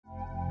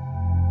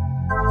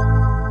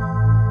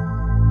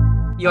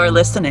You're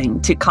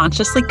listening to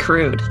Consciously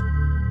Crude.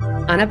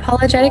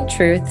 Unapologetic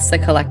truths the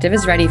collective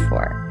is ready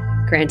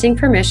for, granting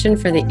permission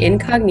for the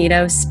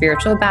incognito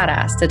spiritual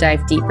badass to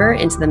dive deeper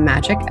into the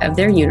magic of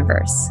their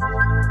universe.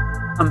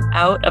 Come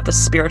out of the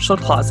spiritual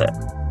closet.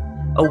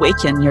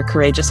 Awaken your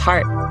courageous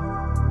heart.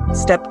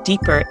 Step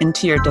deeper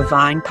into your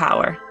divine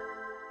power.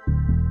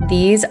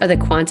 These are the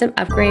quantum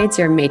upgrades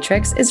your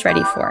matrix is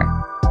ready for.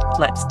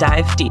 Let's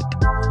dive deep.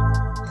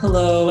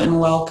 Hello and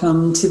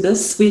welcome to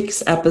this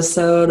week's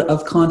episode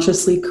of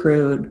Consciously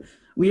Crude.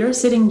 We are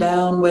sitting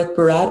down with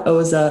Bharat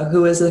Oza,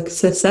 who is a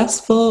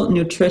successful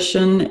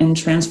nutrition and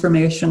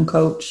transformation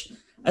coach,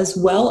 as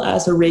well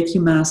as a Reiki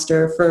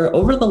master for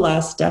over the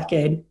last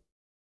decade.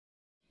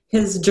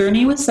 His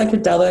journey with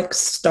psychedelics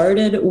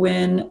started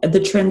when the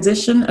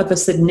transition of a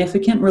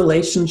significant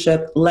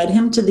relationship led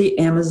him to the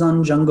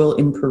Amazon jungle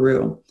in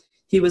Peru.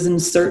 He was in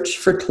search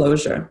for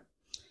closure.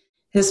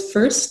 His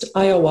first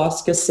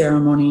ayahuasca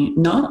ceremony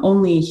not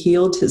only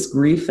healed his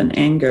grief and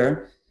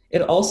anger,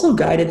 it also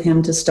guided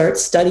him to start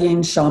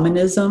studying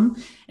shamanism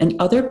and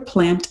other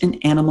plant and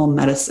animal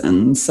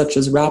medicines such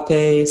as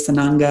Rapé,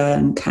 Sananga,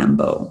 and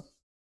Kambo.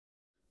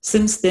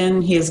 Since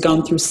then, he has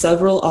gone through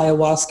several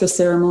ayahuasca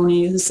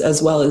ceremonies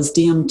as well as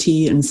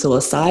DMT and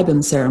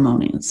psilocybin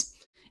ceremonies.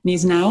 And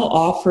he's now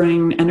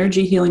offering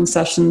energy healing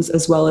sessions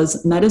as well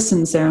as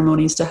medicine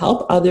ceremonies to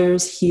help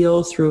others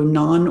heal through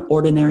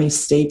non-ordinary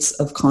states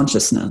of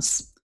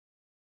consciousness.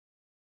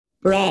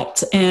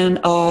 Bharat and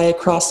I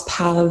crossed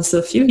paths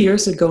a few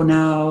years ago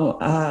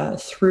now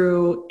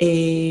through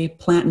a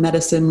plant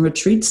medicine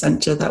retreat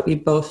center that we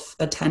both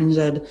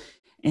attended,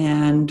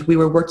 and we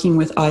were working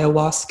with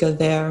ayahuasca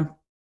there.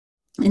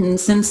 And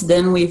since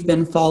then, we've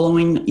been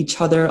following each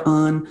other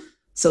on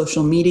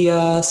social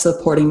media,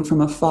 supporting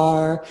from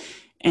afar.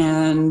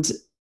 And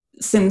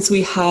since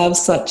we have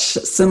such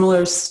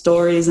similar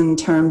stories in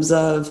terms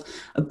of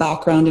a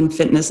background in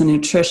fitness and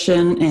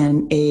nutrition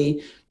and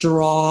a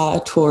draw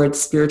towards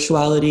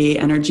spirituality,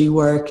 energy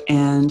work,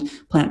 and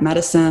plant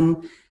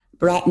medicine,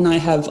 Bharat and I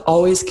have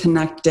always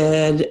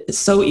connected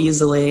so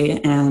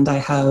easily, and I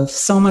have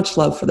so much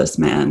love for this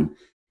man.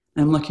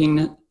 I'm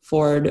looking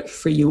forward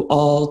for you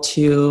all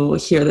to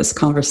hear this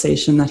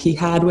conversation that he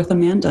had with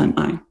Amanda and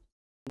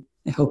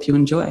I hope you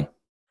enjoy.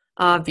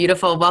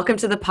 Beautiful. Welcome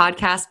to the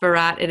podcast,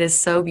 Bharat. It is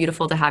so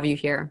beautiful to have you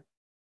here.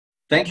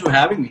 Thank you for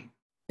having me.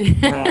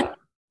 Yeah,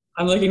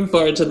 I'm looking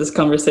forward to this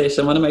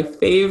conversation. One of my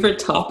favorite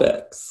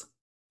topics.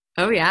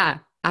 Oh, yeah,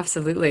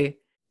 absolutely.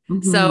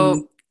 Mm-hmm.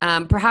 So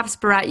perhaps,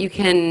 Bharat, you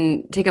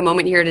can take a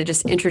moment here to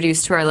just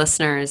introduce to our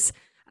listeners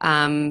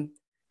kind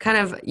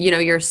of,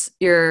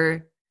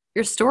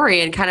 your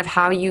story and kind of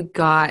how you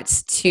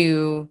got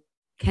to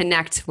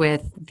connect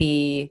with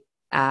with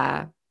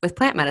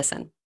plant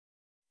medicine.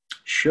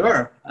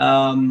 Sure.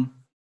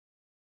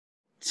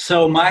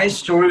 So my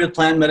story with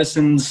plant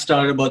medicine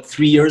started about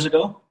 3 years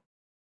ago.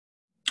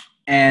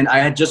 And I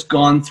had just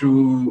gone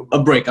through a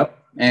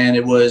breakup. And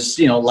it was,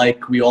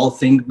 like we all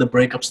think the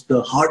breakup's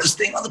the hardest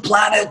thing on the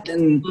planet.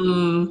 And,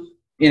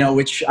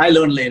 which I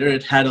learned later,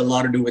 it had a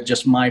lot to do with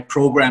just my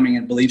programming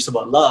and beliefs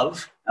about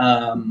love.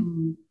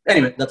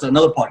 Anyway, that's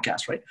another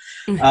podcast, right?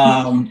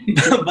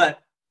 But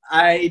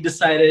I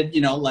decided,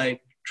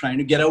 trying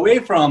to get away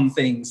from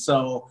things.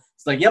 So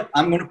it's like, yep,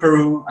 I'm going to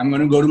Peru. I'm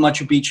going to go to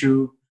Machu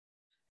Picchu.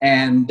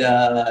 And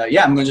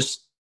I'm going to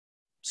just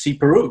see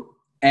Peru.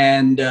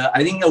 And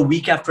I think a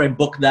week after I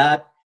booked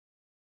that,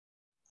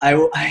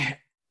 I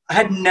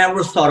had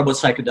never thought about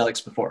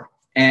psychedelics before.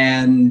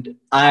 And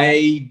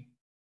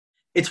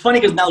it's funny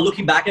because now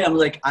looking back at it, I'm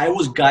like, I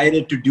was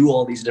guided to do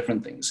all these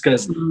different things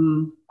because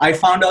I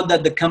found out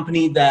that the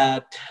company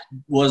that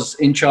was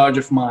in charge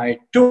of my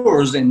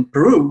tours in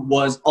Peru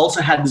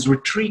also had this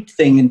retreat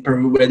thing in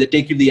Peru where they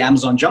take you to the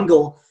Amazon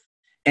jungle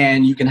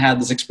and you can have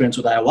this experience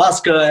with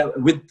ayahuasca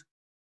with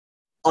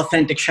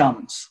authentic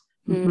shamans.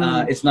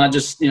 Mm-hmm. It's not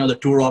just, the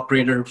tour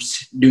operator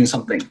doing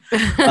something.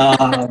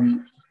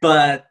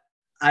 But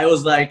I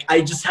was like, I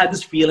just had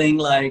this feeling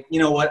like, you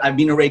know what, I've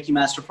been a Reiki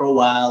master for a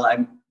while.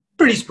 I'm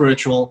pretty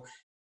spiritual.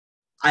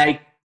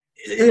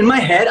 In my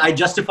head, I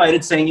justified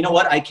it saying, you know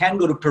what, I can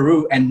go to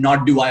Peru and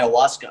not do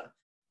ayahuasca.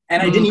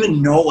 And I didn't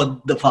even know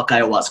what the fuck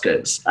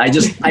ayahuasca is. I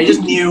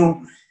just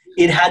knew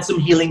it had some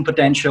healing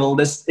potential.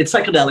 It's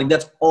psychedelic.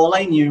 That's all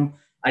I knew.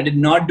 I did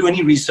not do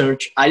any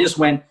research. I just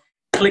went,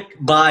 click,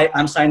 buy.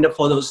 I'm signed up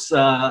for those.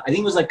 I think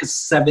it was like a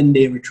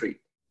 7-day retreat.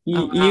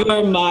 You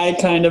are my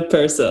kind of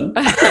person.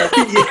 Yeah.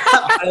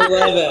 I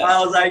love it.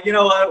 I was like, you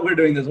know what? We're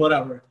doing this,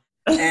 whatever.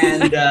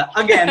 And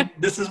again,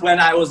 this is when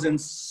I was in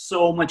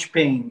so much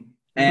pain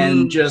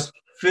and just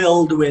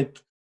filled with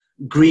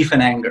grief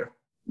and anger.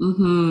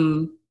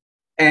 Mm-hmm.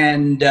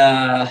 And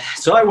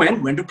so I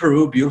went to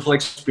Peru, beautiful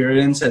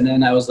experience. And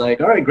then I was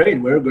like, all right,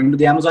 great. We're going to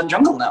the Amazon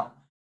jungle now.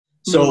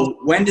 So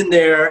went in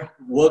there,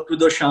 worked with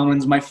those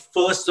shamans.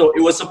 So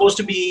it was supposed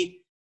to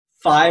be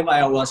 5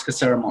 ayahuasca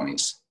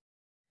ceremonies.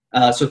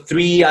 So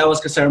 3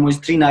 ayahuasca ceremonies,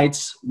 3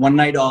 nights, 1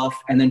 night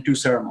off, and then 2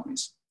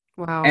 ceremonies.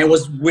 Wow. And it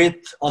was with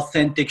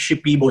authentic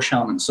Shipibo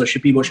shamans. So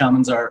Shipibo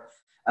shamans are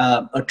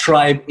a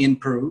tribe in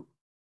Peru.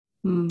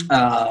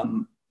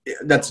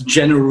 That's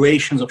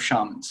generations of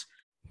shamans.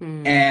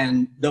 Hmm.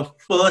 And the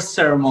first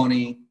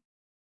ceremony,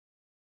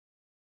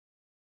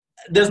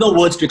 there's no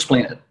words to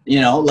explain it.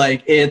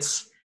 Like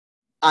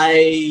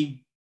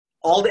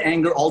all the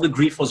anger, all the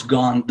grief was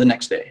gone the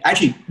next day.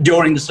 Actually,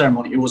 during the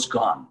ceremony, it was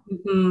gone.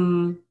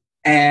 Mm-hmm.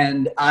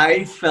 And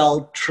I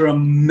felt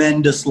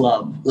tremendous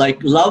love,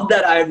 like love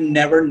that I've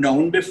never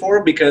known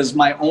before, because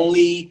my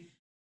only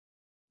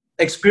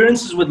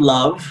experiences with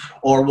love,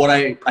 or what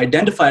I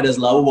identified as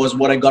love, was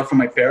what I got from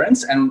my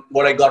parents and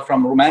what I got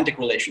from romantic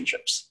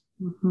relationships.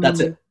 Mm-hmm.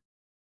 That's it.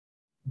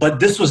 But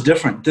this was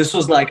different. This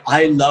was like,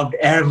 I loved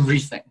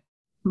everything.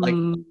 Like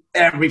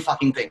every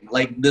fucking thing.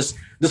 Like this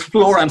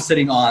floor I'm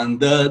sitting on,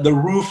 the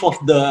roof of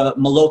the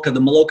Maloka. The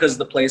Maloka is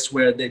the place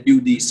where they do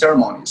the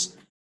ceremonies.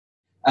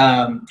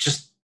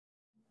 Just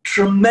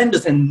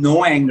tremendous, and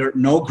no anger,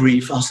 no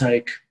grief. I was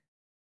like,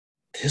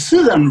 this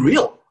is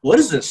unreal. What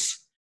is this?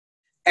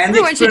 And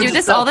everyone should do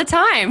this all the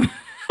time.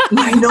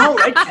 I know,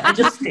 right? Can I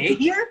just stay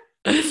here?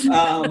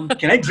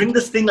 Can I drink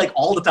this thing like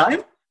all the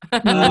time?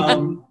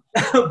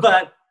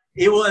 But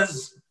it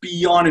was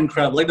beyond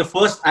incredible. Like the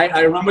first,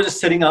 I remember just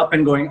sitting up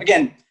and going,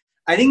 again,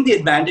 I think the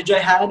advantage I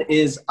had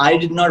is I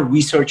did not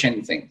research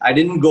anything. I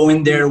didn't go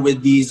in there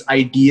with these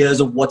ideas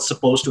of what's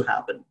supposed to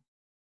happen.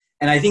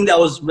 And I think that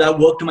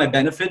worked to my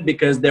benefit,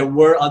 because there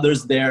were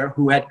others there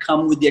who had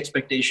come with the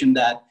expectation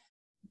that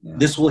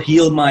this will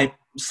heal my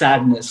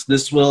sadness.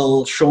 This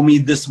will show me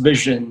this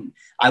vision.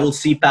 I will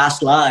see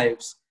past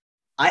lives.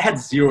 I had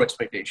zero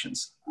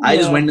expectations. I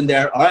just went in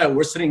there. All right,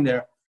 we're sitting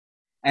there.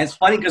 And it's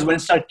funny because when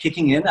it started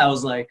kicking in, I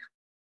was like,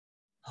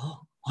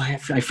 oh, I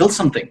feel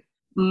something.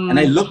 And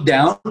I looked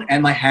down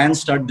and my hands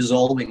started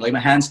dissolving. Like my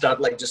hands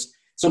started like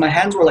so my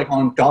hands were like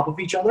on top of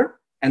each other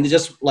and they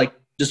just like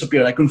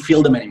disappeared. I couldn't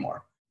feel them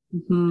anymore.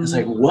 Mm-hmm. It's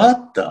like,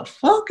 what the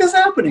fuck is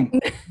happening?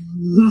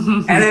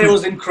 And then it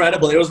was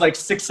incredible. It was like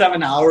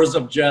 6-7 hours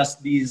of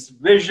just these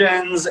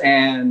visions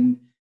and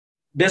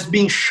just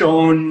being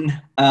shown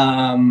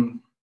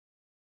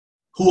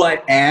who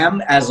I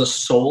am as a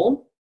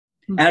soul.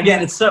 And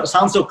again, it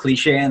sounds so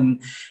cliche,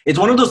 and it's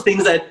one of those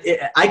things that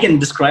I can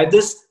describe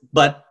this,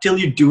 but till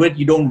you do it,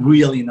 you don't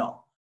really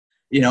know,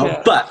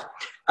 Yeah. But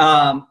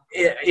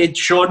it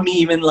showed me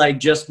even like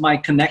just my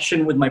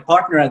connection with my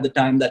partner at the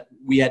time that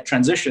we had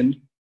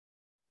transitioned.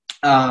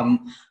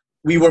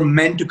 We were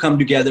meant to come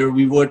together.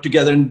 We were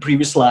together in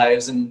previous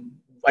lives, and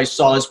I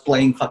saw us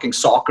playing fucking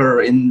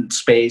soccer in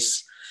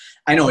space.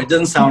 I know it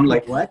doesn't sound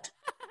like what.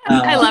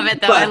 I love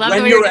it though. But I love when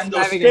the way you're you're in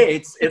those describing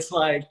states, it's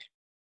like,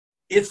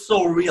 it's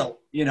so real,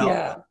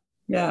 Yeah.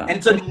 And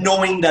it's a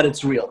knowing that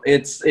it's real.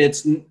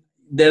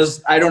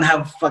 I don't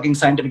have fucking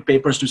scientific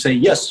papers to say,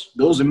 yes,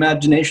 those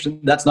imagination,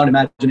 that's not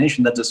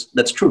imagination.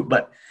 That's true.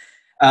 But,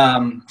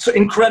 so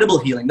incredible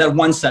healing, that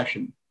one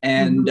session.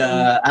 And,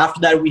 after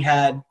that we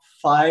had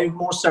 5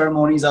 more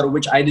ceremonies, out of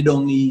which I did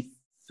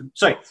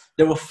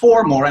there were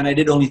 4 more and I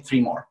did only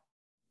 3 more.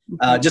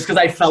 Just because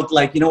I felt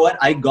like, you know what,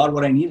 I got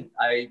what I needed.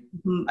 I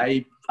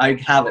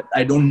have it.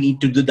 I don't need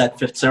to do that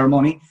 5th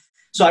ceremony.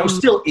 So I was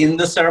still in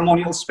the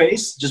ceremonial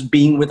space, just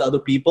being with other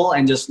people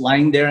and just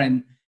lying there.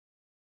 And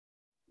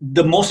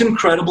the most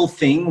incredible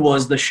thing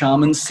was the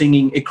shamans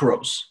singing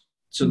Icaros.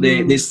 So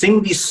they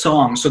sing these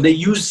songs. So they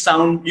use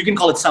sound, you can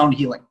call it sound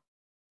healing.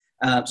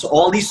 So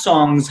all these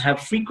songs have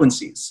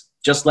frequencies,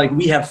 just like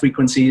we have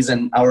frequencies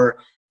and our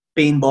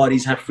pain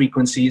bodies have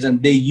frequencies.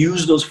 And they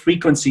use those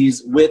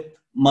frequencies with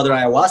Mother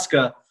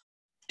Ayahuasca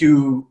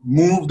to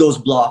move those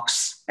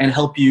blocks and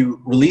help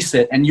you release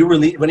it. And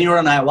when you're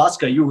on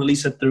ayahuasca, you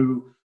release it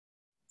through,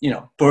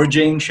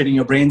 purging, shitting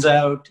your brains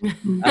out.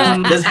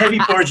 There's heavy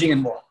purging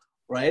involved,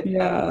 right?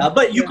 Yeah.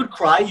 But you could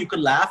cry, you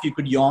could laugh, you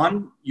could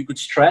yawn, you could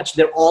stretch.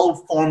 They're all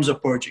forms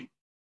of purging.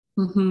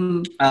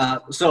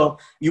 So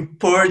you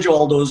purge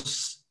all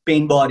those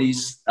pain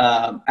bodies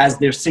as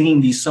they're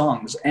singing these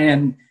songs.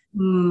 And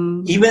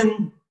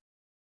even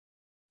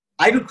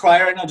I could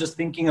cry right now just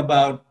thinking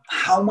about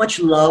how much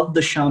love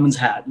the shamans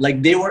had.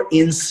 Like they were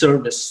in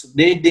service.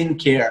 They didn't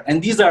care.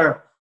 And these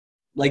are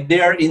like, they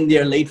are in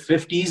their late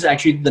 50s.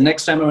 Actually, the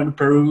next time I went to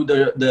Peru,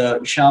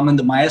 the shaman,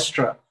 the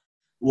maestra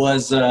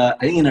was, I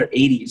think in her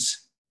 80s.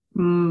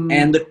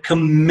 And the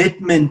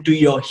commitment to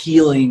your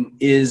healing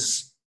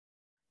is,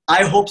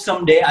 I hope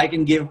someday I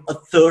can give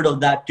 1/3 of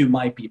that to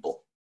my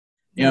people.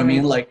 You know what I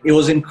mean? Like it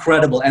was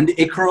incredible. And the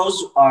Icaros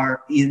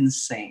are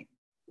insane.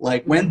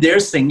 Like when they're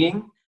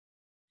singing,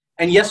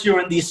 and yes, you're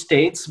in these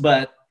states,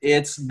 but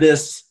it's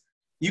this,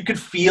 you could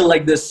feel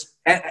like this.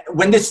 And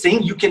when they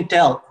sing, you can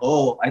tell,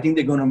 oh, I think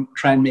they're going to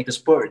try and make us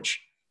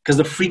purge. Because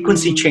the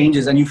frequency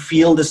changes and you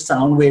feel the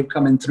sound wave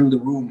coming through the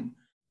room.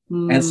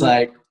 And it's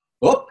like,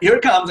 oh, here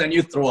it comes. And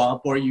you throw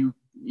up, or you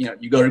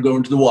got to go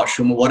into the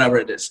washroom or whatever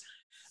it is.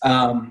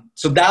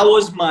 So that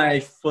was my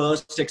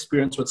first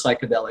experience with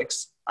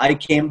psychedelics. I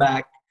came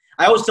back.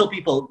 I always tell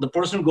people, the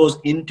person who goes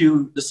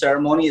into the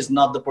ceremony is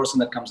not the person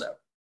that comes out.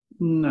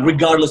 No.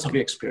 Regardless of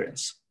your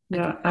experience.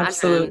 Yeah,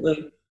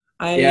 absolutely.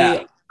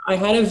 I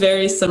had a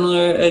very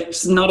similar,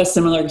 it's not a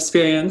similar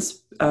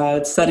experience.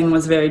 setting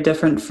was very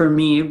different for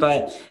me,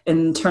 but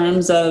in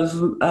terms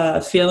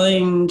of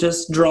feeling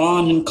just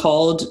drawn and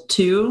called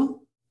to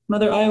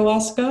Mother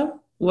Ayahuasca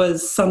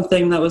was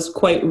something that was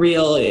quite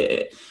real.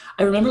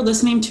 I remember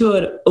listening to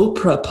an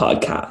Oprah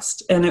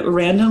podcast and it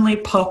randomly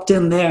popped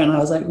in there and I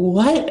was like,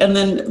 what? And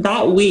then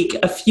that week,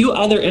 a few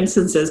other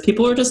instances,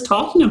 people were just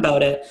talking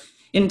about it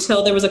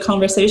until there was a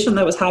conversation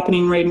that was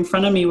happening right in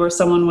front of me where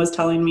someone was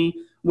telling me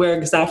where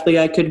exactly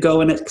I could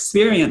go and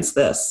experience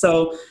this.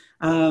 So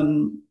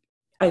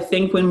I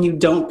think when you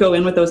don't go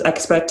in with those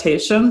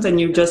expectations and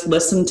you just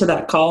listen to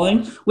that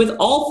calling with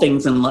all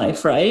things in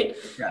life, right?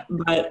 Yeah.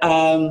 But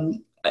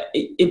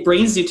it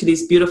brings you to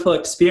these beautiful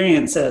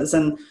experiences.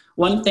 And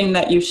one thing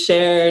that you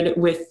shared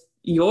with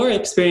your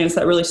experience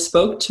that really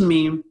spoke to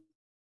me,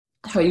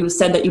 how you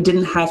said that you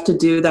didn't have to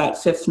do that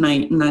fifth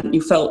night and that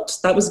you felt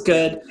that was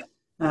good.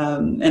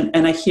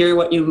 And I hear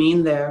what you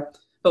mean there.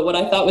 But what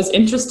I thought was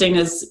interesting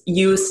is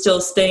you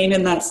still staying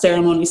in that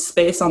ceremony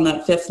space on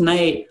that fifth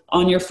night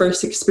on your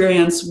first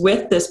experience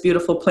with this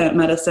beautiful plant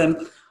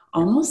medicine,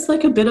 almost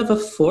like a bit of a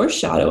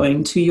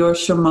foreshadowing to your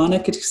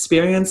shamanic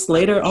experience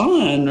later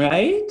on,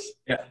 right?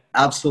 Yeah,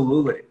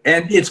 absolutely.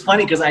 And it's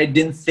funny because I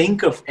didn't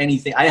think of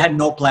anything. I had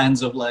no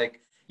plans of like,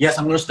 yes,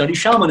 I'm going to study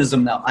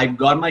shamanism now. I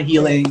got my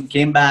healing,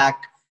 came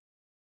back.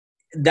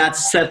 That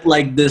set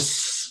like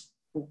this,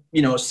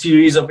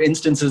 series of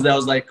instances that I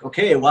was like,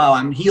 okay, wow,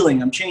 I'm healing,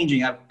 I'm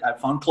changing. I've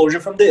found closure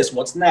from this.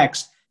 What's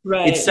next?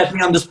 Right. It set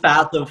me on this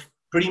path of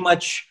pretty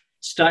much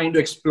starting to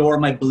explore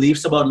my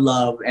beliefs about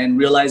love and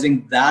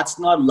realizing that's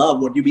not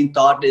love. What you've been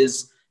taught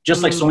is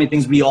just like so many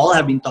things we all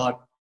have been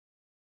taught.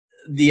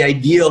 The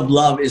idea of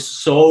love is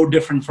so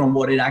different from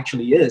what it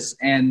actually is.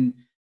 And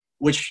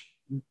which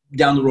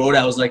down the road,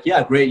 I was like,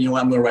 yeah, great. I'm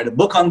going to write a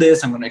book on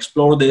this. I'm going to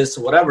explore this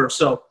or whatever.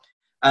 So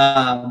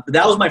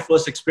that was my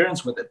first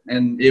experience with it.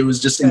 And it was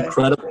just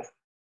incredible.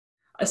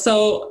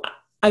 So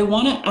I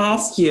want to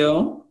ask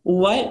you,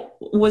 what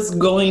was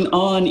going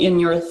on in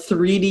your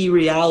 3D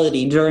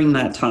reality during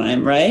that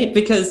time, right?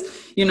 Because,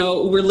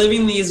 we're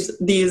living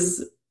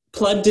these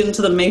plugged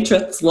into the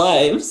matrix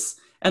lives.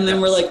 And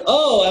then we're like,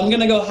 oh, I'm going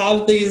to go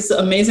have these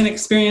amazing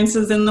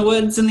experiences in the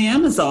woods in the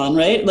Amazon,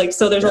 right? Like,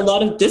 so there's a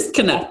lot of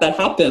disconnect that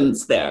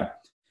happens there.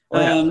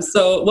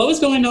 So what was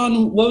going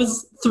on? What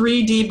was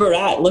 3D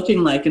Bharat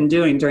looking like and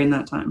doing during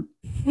that time?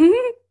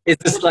 Is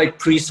this like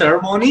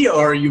pre-ceremony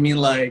or you mean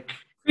like?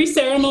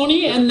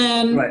 Pre-ceremony, and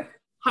then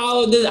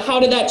how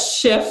did that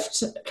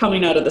shift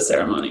coming out of the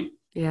ceremony?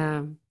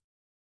 Yeah.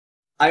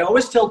 I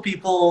always tell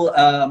people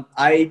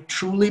I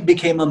truly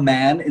became a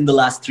man in the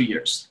last 3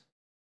 years.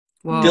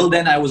 Wow. Till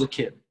then, I was a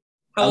kid.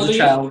 I was a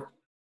child.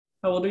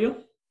 How old are you?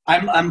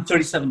 I'm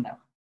 37 now.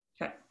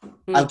 Okay.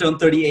 I'll turn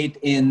 38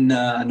 in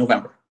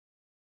November.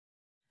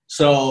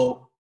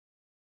 So,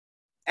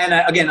 and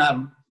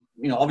I'm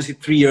obviously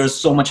 3 years,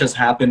 so much has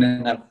happened,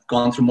 and I've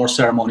gone through more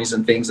ceremonies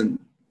and things and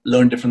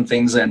learned different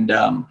things. And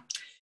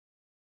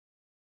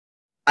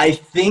I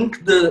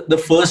think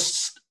the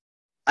first,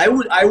 I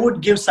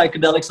would give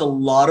psychedelics a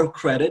lot of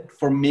credit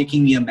for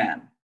making me a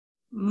man.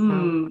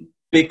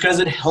 Because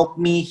it helped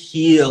me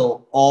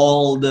heal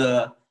all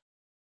the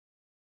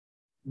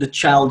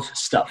child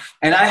stuff.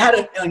 And I had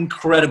an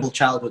incredible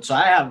childhood. So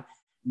I have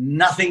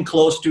nothing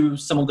close to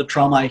some of the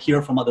trauma I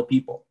hear from other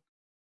people.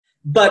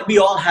 But we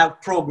all have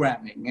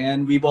programming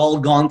and we've all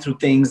gone through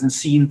things and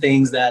seen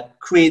things that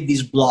create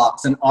these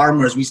blocks and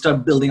armors. We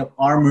start building up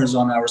armors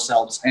on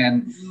ourselves.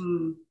 And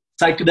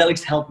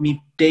psychedelics help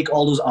me take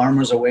all those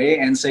armors away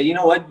and say, you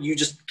know what, you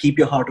just keep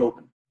your heart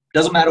open.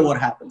 Doesn't matter what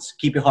happens,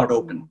 keep your heart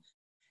open.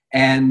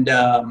 And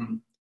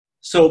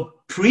so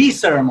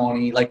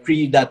pre-ceremony, like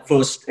that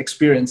first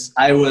experience,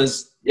 I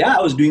was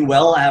doing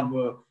well. I have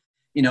a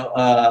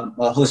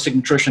holistic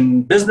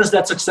nutrition business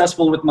that's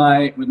successful with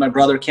my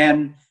brother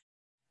Ken.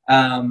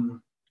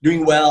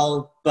 Doing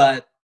well,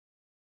 but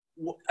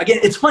again,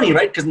 it's funny,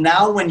 right? Because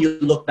now when you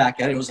look back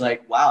at it, it was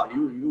like, wow,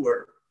 you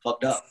were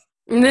fucked up.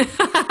 But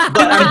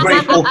I'm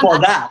grateful for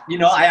that.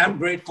 I am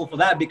grateful for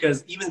that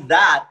because even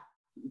that,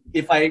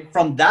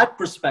 from that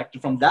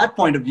perspective, from that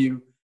point of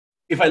view,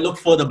 if I look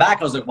further back,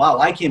 I was like, wow,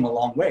 I came a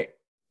long way.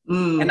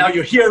 And now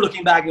you're here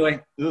looking back and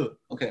going, ooh,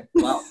 okay,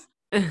 wow.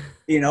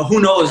 Who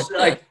knows?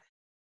 Like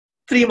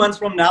 3 months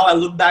from now, I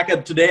look back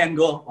at today and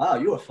go, wow,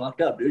 you were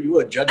fucked up, dude. You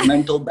were a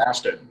judgmental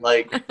bastard.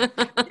 Like,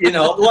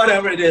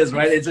 whatever it is,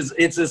 right?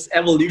 It's this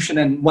evolution.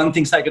 And one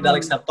thing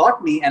psychedelics have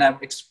taught me and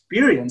I've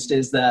experienced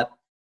is that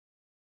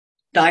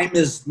time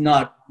is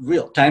not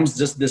real. Time's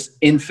just this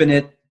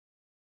infinite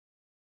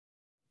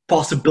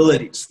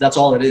possibilities. That's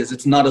all it is.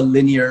 It's not a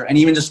linear, and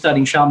even just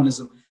studying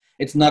shamanism,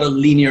 it's not a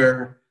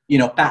linear,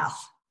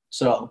 path.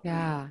 So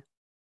yeah,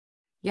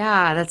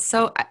 that's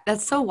so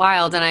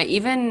wild.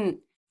 And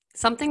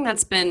something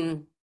that's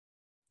been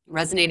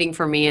resonating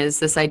for me is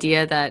this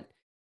idea that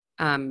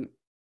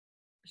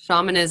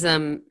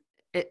shamanism.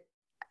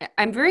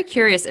 I'm very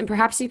curious, and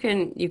perhaps you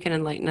can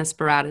enlighten us,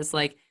 Bharat. Is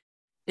like,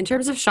 in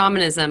terms of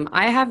shamanism,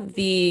 I have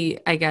the,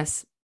 I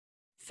guess,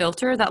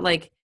 filter that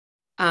like.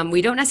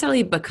 We don't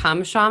necessarily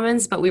become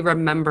shamans, but we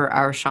remember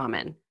our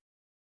shaman.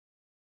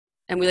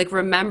 and we like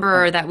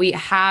remember that we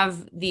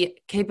have the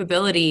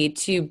capability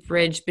to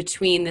bridge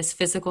between this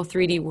physical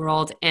 3D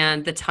world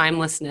and the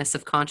timelessness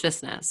of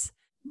consciousness.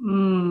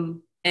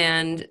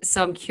 And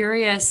so I'm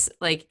curious,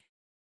 like,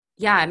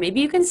 yeah, maybe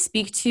you can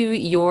speak to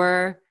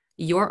your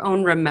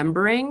own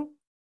remembering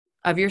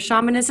of your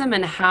shamanism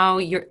and how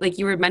you're, like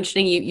you were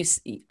mentioning,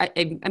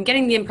 I'm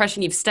getting the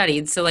impression you've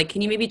studied. So like,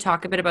 can you maybe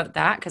talk a bit about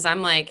that? Because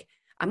I'm like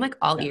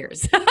all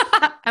ears.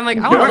 I'm like,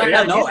 oh,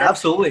 yeah, no,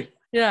 absolutely.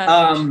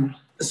 Yeah.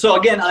 So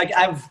again, like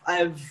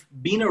I've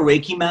been a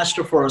Reiki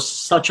master for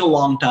such a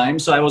long time,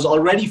 so I was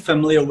already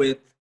familiar with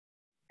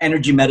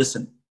energy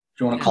medicine, if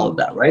you want to call it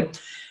that,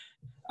 right?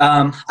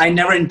 I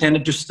never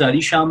intended to study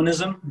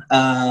shamanism.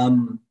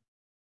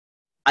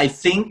 I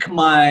think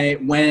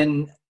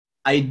when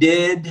I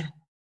did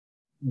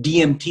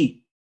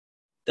DMT,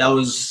 that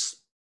was,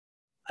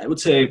 I would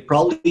say,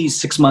 probably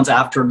 6 months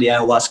after the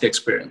ayahuasca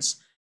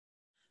experience.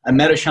 I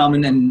met a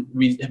shaman and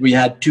we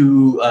had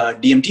 2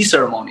 DMT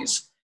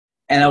ceremonies,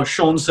 and I was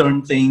shown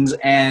certain things,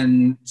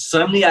 and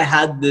suddenly I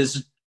had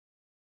this,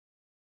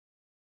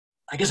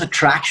 I guess,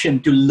 attraction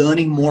to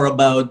learning more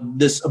about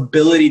this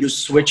ability to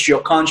switch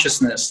your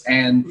consciousness,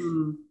 and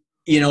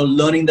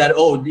learning that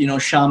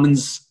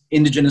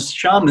indigenous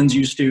shamans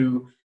used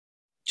to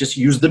just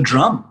use the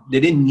drum. They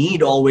didn't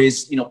need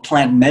always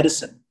plant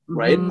medicine,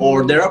 right?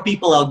 Or there are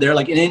people out there,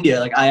 like in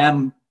India, like I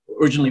am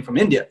originally from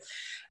India.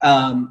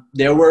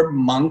 There were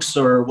monks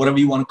or whatever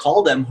you want to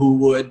call them who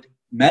would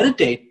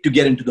meditate to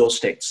get into those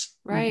states.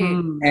 Right.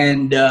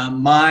 And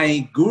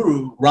my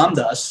guru, Ram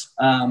Dass,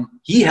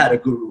 he had a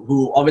guru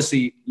who,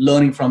 obviously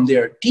learning from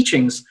their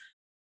teachings,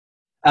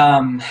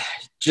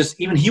 just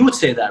even he would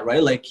say that,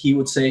 right? Like he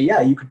would say,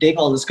 yeah, you could take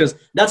all this, because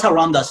that's how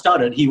Ram Dass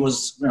started. He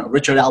was,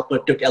 Richard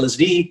Alpert took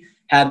LSD,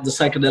 had the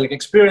psychedelic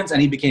experience,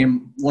 and he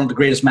became one of the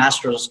greatest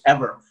masters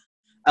ever.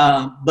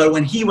 But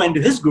when he went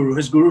to his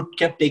guru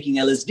kept taking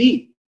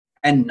LSD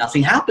and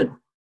nothing happened.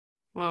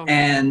 Wow.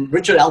 And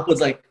Richard Alpert's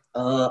like,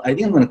 I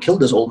think I'm going to kill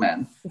this old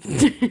man.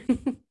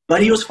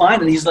 But he was fine.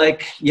 And he's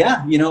like,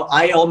 yeah,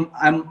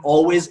 I'm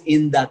always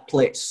in that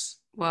place.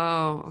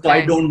 Wow. Okay. So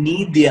I don't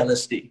need the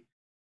LSD.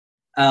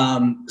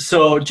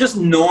 So just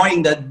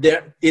knowing that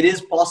it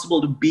is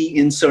possible to be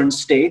in certain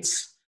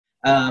states,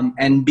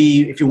 and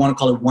be, if you want to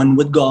call it, one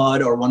with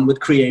God or one with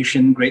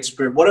creation, great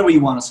spirit, whatever you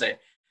want to say,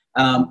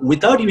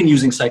 without even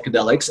using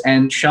psychedelics.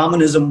 And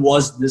shamanism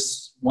was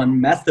this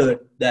one method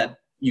that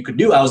you could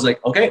do. I was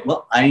like, okay,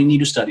 well, I need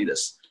to study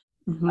this.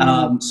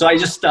 So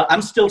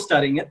I'm still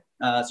studying it.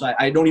 So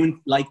I don't even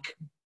like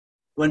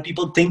when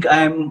people think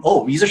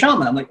he's a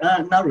shaman. I'm like,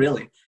 not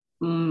really.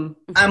 I'm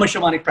a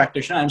shamanic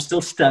practitioner. I'm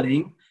still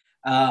studying.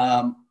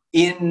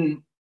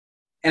 And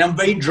I'm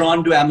very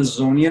drawn to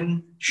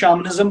Amazonian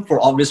shamanism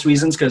for obvious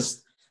reasons,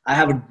 because I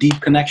have a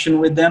deep connection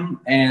with them.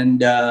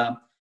 And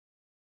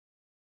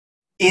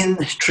in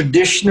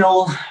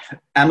traditional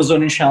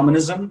Amazonian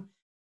shamanism,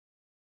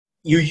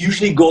 you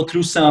usually go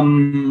through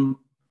some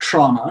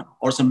trauma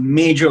or some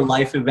major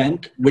life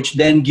event, which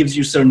then gives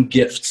you certain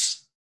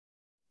gifts.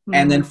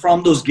 And then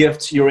from those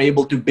gifts, you're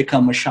able to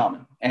become a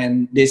shaman.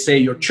 And they say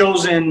you're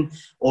chosen,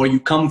 or you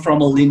come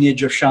from a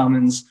lineage of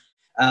shamans.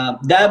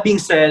 That being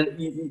said,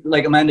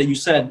 like Amanda, you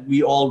said,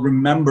 we all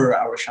remember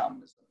our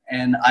shamanism.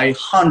 And I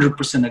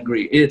 100%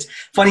 agree. It's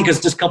funny because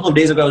just a couple of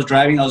days ago I was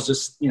driving, I was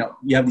just, you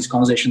have these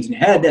conversations in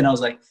your head, and I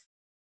was like,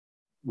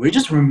 we're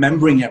just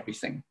remembering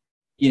everything.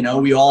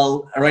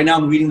 Right now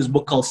I'm reading this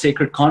book called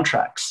Sacred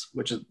Contracts,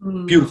 which is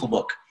a beautiful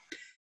book.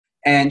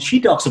 And she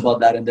talks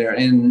about that in there.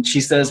 And she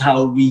says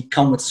how we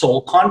come with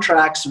soul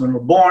contracts when we're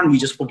born, we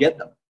just forget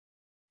them.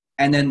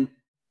 And then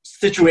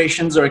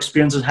situations or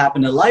experiences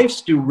happen in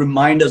life to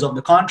remind us of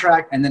the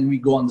contract, and then we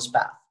go on this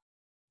path.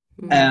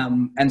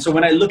 And so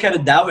when I look at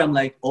it that way, I'm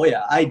like, oh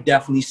yeah, I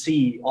definitely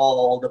see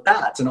all the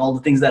paths and all the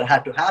things that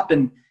had to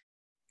happen.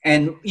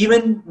 And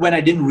even when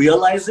I didn't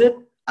realize it,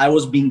 I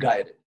was being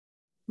guided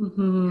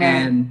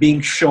and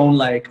being shown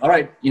like, all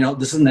right,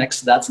 this is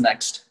next, that's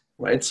next,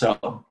 right?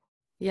 So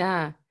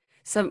yeah.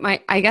 So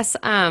I guess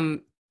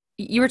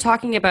you were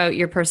talking about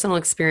your personal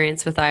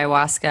experience with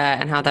ayahuasca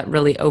and how that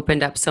really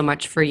opened up so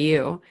much for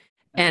you.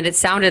 And it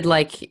sounded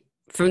like,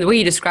 from the way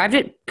you described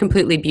it,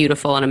 completely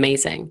beautiful and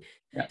amazing.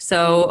 Yeah.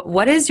 So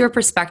what is your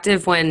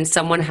perspective when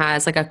someone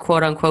has like a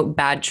quote unquote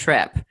bad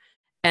trip?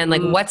 And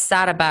like, what's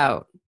that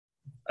about?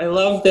 I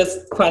love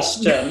this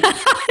question.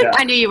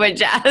 I knew you would,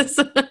 Jazz.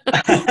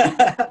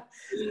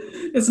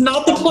 It's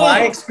not the plants.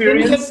 My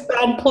experience,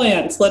 bad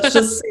plants. Let's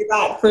just say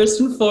that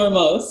first and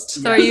foremost.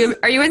 So are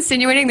you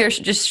insinuating they're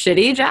just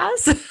shitty,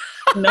 Jazz?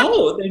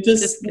 No,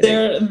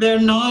 they're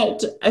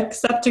not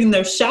accepting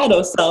their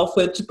shadow self,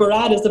 which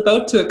Bharat is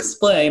about to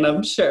explain,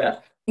 I'm sure.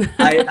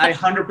 I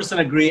 100%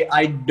 agree.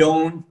 I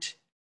don't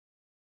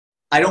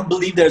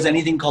believe there's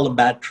anything called a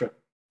bad trip.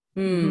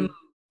 So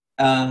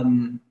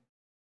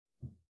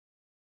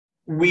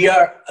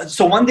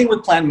one thing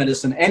with plant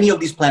medicine, any of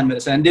these plant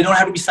medicine, and they don't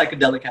have to be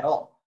psychedelic at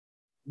all.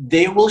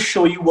 They will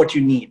show you what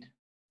you need,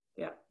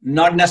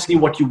 not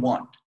necessarily what you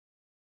want.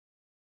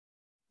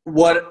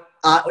 What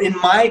in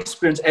my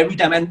experience, every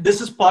time, and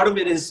this is part of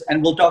it is,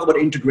 and we'll talk about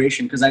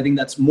integration because I think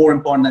that's more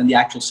important than the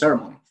actual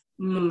ceremony.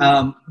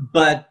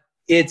 But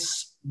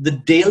it's the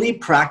daily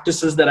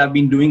practices that I've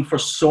been doing for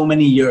so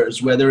many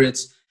years, whether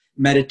it's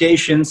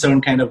meditation,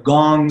 certain kind of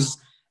gongs,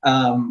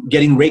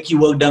 getting Reiki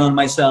work done on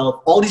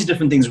myself, all these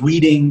different things,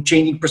 reading,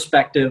 changing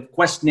perspective,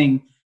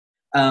 questioning,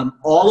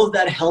 all of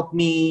that helped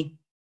me.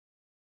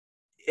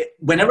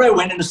 Whenever I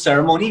went into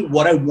ceremony,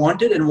 what I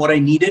wanted and what I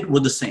needed were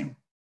the same.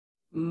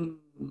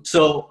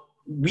 So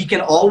we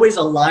can always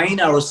align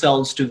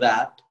ourselves to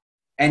that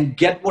and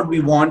get what we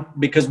want,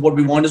 because what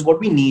we want is what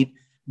we need,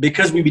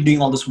 because we've been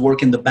doing all this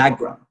work in the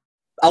background,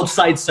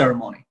 outside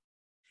ceremony.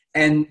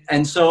 And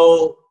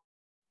so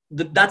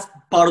that's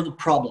part of the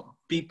problem.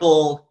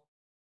 People,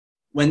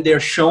 when they're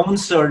shown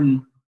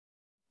certain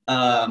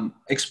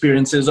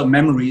experiences or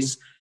memories,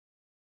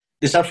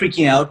 they start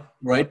freaking out,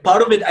 right?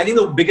 Part of it, I think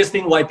the biggest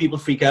thing why people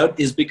freak out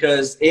is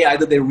because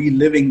either they're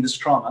reliving this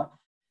trauma.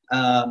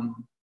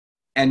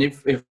 And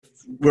if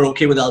we're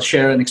okay with, I'll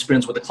share an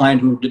experience with a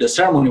client who did a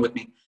ceremony with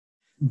me.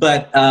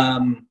 But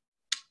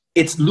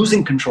it's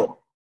losing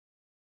control.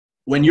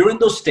 When you're in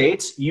those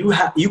states, you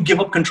give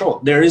up control.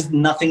 There is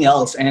nothing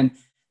else. And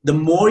the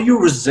more you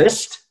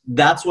resist,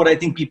 that's what I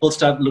think people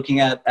start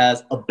looking at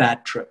as a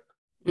bad trip.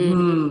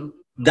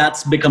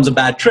 That becomes a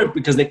bad trip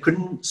because they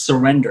couldn't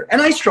surrender. And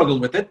I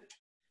struggled with it.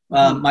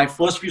 My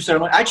first few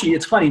ceremonies, actually,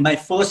 it's funny. My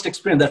first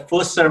experience, that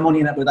first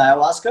ceremony with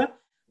ayahuasca,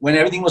 when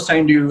everything was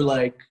trying to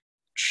like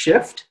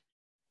shift,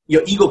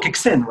 your ego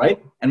kicks in,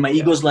 right? And my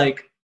ego's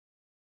like,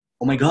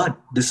 oh my God,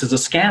 this is a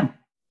scam.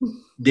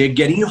 They're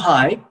getting you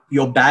high.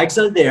 Your bags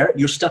are there.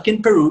 You're stuck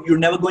in Peru. You're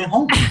never going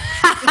home.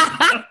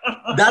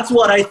 That's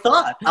what I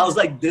thought. I was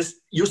like,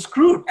 you're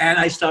screwed. And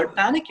I start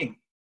panicking.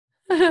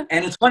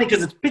 And it's funny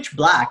because it's pitch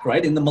black,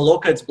 right? In the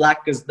Maloka, it's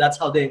black because that's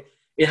how it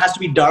has to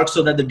be dark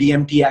so that the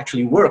DMT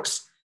actually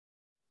works.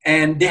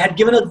 And they had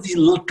given us these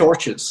little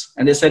torches.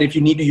 And they said, if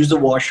you need to use the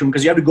washroom,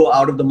 because you have to go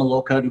out of the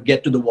Maloka to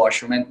get to the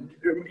washroom. And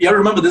you have to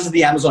remember, this is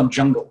the Amazon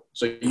jungle.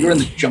 So you're in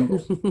the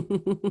jungle.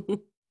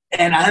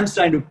 And I'm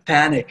starting to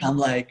panic. I'm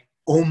like,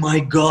 oh my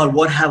God,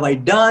 what have I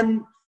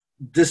done?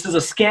 This is a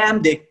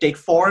scam. They take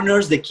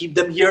foreigners. They keep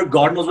them here.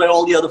 God knows where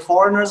all the other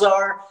foreigners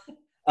are.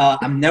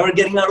 I'm never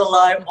getting out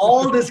alive.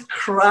 All this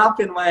crap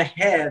in my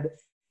head.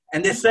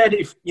 And they said,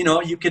 if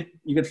you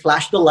could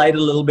flash the light a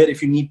little bit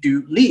if you need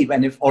to leave,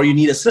 or you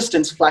need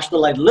assistance, flash the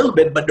light a little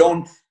bit, but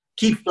don't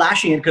keep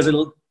flashing it because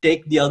it'll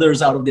take the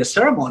others out of their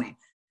ceremony.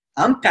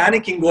 I'm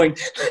panicking, going,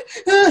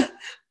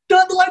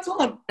 turn the lights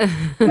on.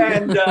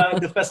 And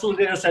the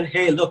facilitator said,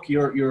 hey, look,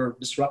 you're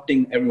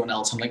disrupting everyone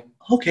else. I'm like,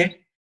 okay.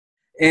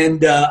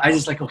 And I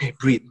just like, okay,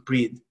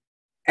 breathe.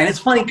 And it's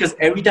funny because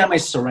every time I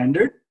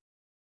surrendered,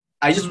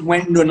 I just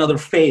went into another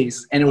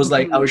phase. And it was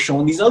like I was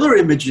shown these other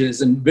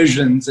images and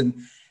visions, and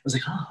I was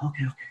like, oh,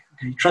 okay.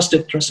 Trust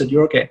it.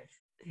 You're okay.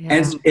 Yeah.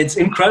 And it's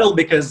incredible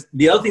because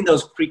the other thing that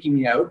was freaking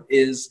me out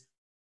is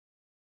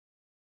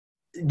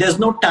there's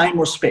no time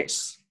or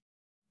space.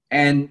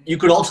 And you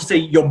could also say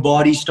your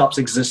body stops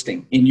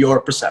existing in your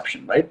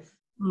perception, right?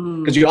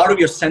 Because you're out of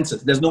your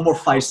senses. There's no more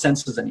five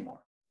senses anymore.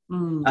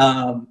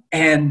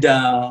 And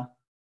I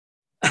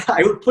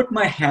would put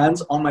my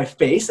hands on my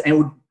face and it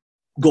would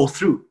go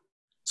through.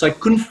 So I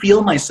couldn't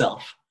feel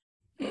myself.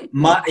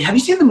 Have you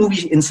seen the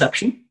movie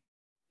Inception?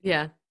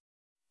 Yeah.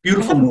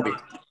 Beautiful movie.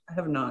 I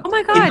have not. Oh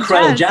my God.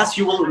 Incredible. Jess,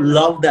 you will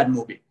love that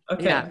movie.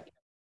 Okay. Yeah.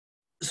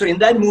 So in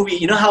that movie,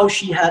 you know how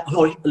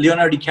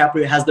Leonardo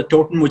DiCaprio has the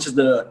totem, which is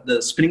the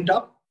spinning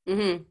top,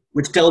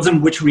 which tells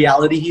him which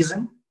reality he's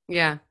in?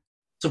 Yeah.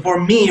 So for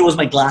me, it was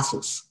my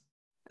glasses.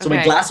 So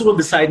my glasses were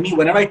beside me.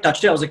 Whenever I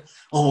touched it, I was like,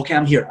 oh, okay,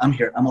 I'm here.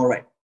 I'm all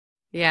right.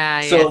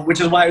 Yeah. So,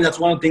 which is why that's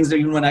one of the things that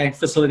even when I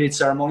facilitate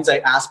ceremonies, I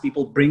ask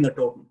people, bring a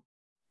totem.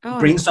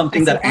 Bring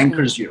something that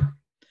anchors you.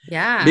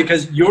 Yeah.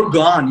 Because you're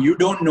gone. You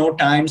don't know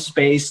time,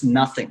 space,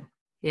 nothing.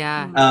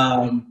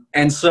 Yeah.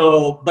 And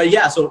so, but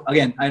yeah, so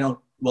again, I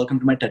know, welcome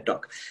to my TED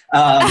Talk.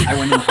 I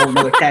went on a whole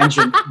other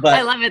tangent. But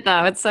I love it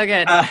though. It's so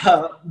good.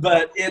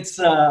 But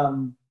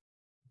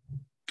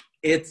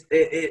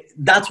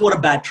that's what a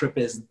bad trip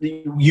is.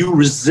 You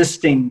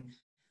resisting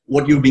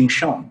what you're being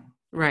shown.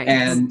 Right.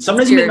 And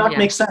sometimes it may not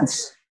make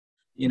sense.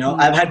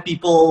 I've had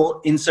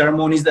people in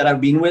ceremonies that I've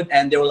been with,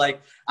 and they were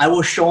like, I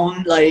was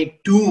shown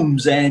like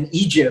tombs and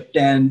Egypt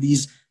and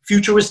these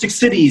futuristic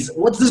cities.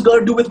 What's this got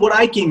to do with what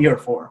I came here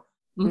for?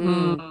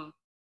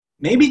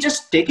 Maybe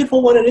just take it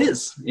for what it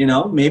is.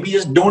 Maybe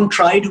just don't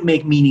try to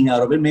make meaning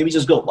out of it. Maybe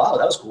just go, wow,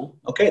 that was cool.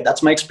 Okay,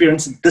 that's my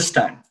experience this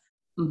time.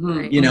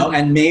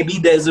 And maybe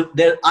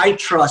I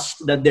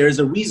trust that there's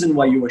a reason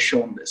why you were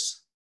shown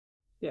this.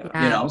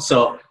 Yeah.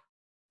 So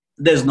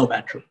there's no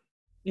bad trip.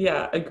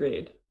 Yeah,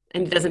 agreed.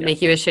 And it doesn't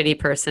make you a shitty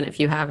person if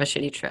you have a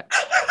shitty trip.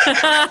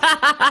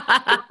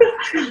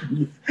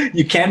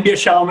 You can't be a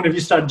shaman if you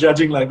start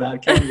judging like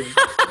that, can you?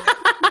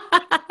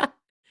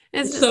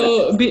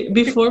 So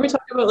before we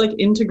talk about like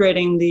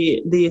integrating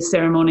the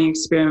ceremony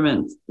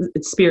experience,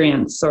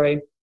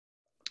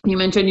 you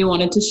mentioned you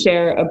wanted to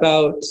share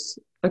about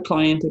a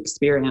client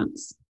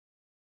experience.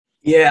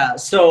 Yeah.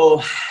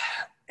 So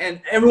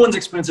and everyone's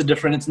experience is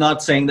different. It's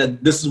not saying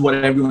that this is what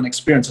everyone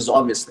experiences,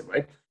 obviously,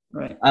 right?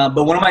 Right.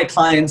 But one of my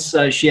clients,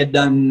 she had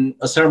done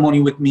a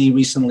ceremony with me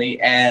recently,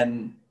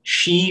 and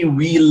she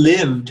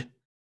relived two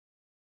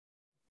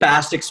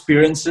past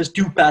experiences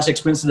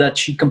that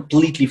she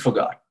completely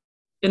forgot.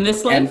 In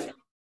this life?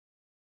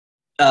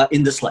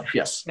 In this life,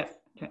 yes. Yeah.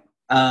 Okay.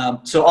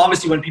 So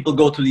obviously when people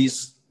go through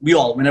these,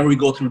 whenever we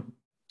go through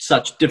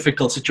such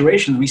difficult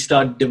situations, we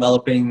start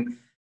developing,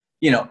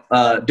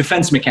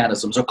 defense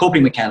mechanisms or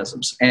coping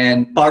mechanisms.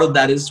 And part of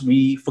that is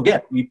we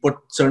forget. We put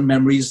certain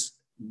memories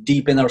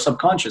deep in our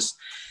subconscious.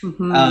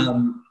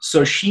 Mm-hmm.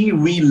 So she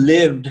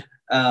relived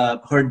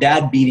her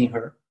dad beating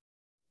her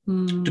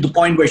to the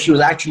point where she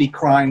was actually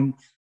crying,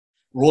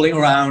 rolling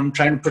around,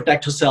 trying to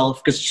protect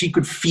herself because she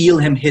could feel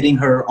him hitting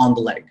her on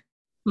the leg.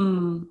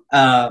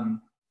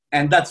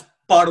 And that's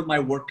part of my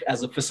work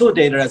as a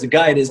facilitator, as a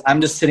guide, is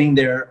I'm just sitting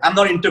there. I'm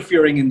not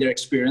interfering in their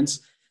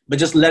experience, but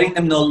just letting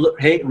them know,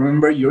 hey,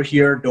 remember, you're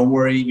here. Don't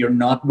worry. You're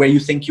not where you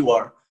think you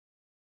are.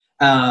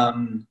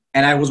 And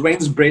I was wearing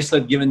this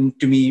bracelet given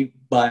to me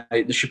by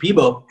the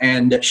Shipibo,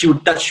 and she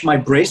would touch my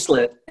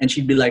bracelet and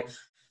she'd be like,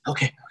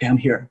 okay, I'm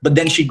here. But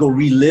then she'd go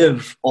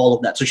relive all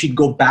of that. So she'd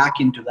go back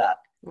into that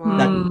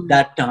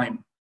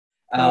time.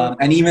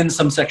 And even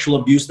some sexual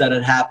abuse that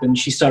had happened,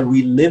 she started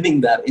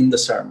reliving that in the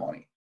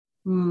ceremony.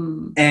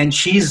 And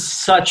she's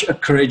such a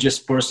courageous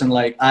person.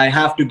 Like, I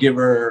have to give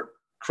her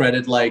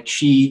credit. Like,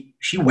 she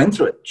went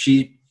through it.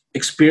 She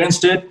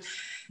experienced it.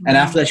 And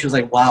after that, she was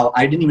like, wow,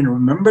 I didn't even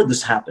remember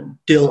this happened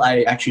till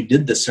I actually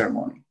did this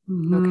ceremony.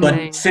 Okay.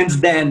 But since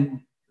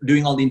then,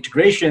 doing all the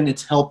integration,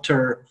 it's helped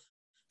her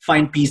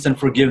find peace and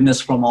forgiveness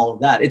from all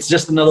of that. It's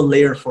just another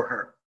layer for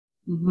her.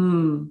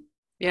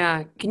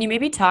 Yeah. Can you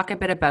maybe talk a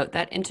bit about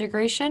that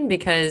integration?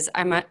 Because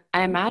I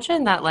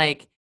imagine that,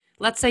 like,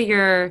 let's say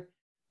you're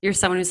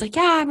someone who's like,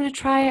 yeah, I'm going to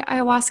try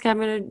ayahuasca. I'm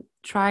going to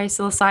try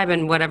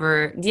psilocybin,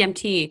 whatever,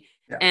 DMT.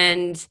 Yeah.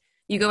 And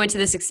you go into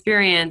this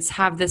experience,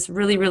 have this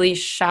really, really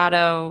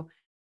shadow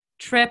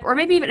trip, or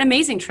maybe even an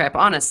amazing trip,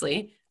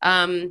 honestly.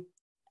 And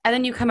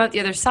then you come out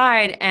the other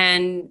side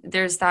and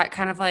there's that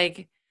kind of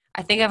like,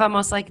 I think of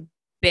almost like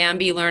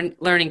Bambi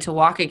learning to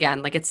walk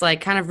again. Like, it's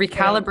like kind of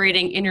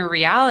recalibrating inner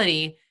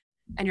reality.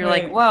 And you're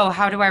like, whoa,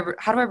 how do I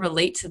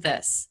relate to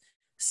this?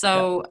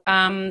 So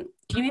can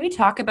you maybe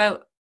talk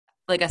about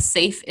like a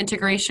safe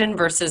integration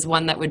versus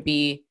one that would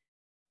be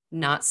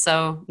not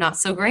so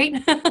great?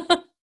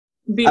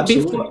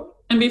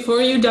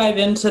 Before you dive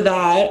into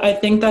that, I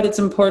think that it's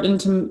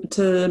important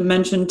to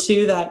mention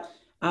too that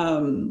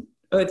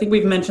I think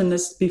we've mentioned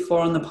this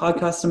before on the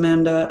podcast,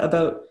 Amanda,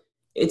 about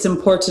it's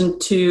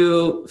important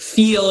to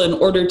feel in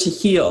order to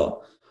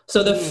heal.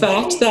 So the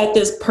fact that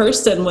this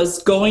person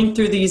was going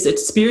through these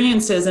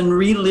experiences and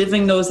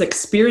reliving those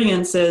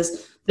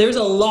experiences, there's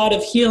a lot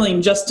of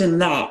healing just in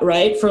that,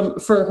 right?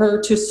 For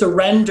her to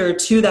surrender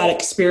to that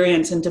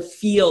experience and to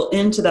feel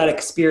into that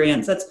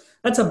experience.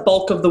 That's a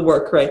bulk of the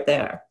work right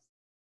there.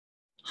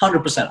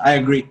 100%. I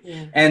agree.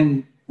 Yeah.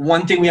 And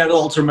one thing we have to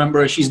also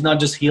remember, she's not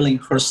just healing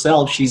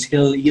herself, she's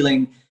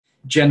healing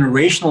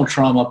generational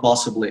trauma,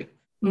 possibly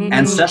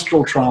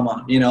ancestral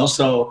trauma,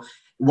 so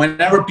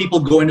whenever people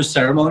go into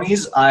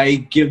ceremonies,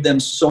 I give them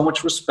so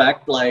much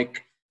respect.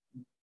 Like,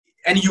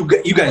 and you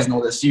guys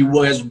know this, you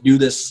guys do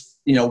this,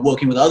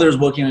 working with others,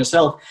 working on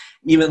yourself,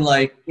 even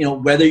like,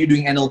 whether you're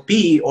doing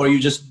NLP or you're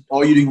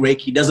doing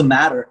Reiki, doesn't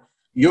matter.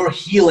 You're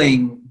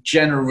healing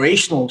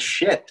generational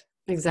shit.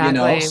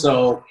 Exactly.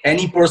 So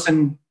any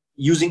person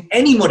using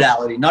any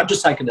modality, not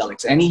just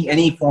psychedelics,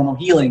 any form of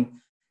healing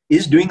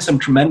is doing some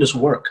tremendous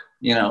work,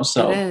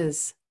 so. It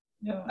is.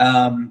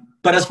 Yeah.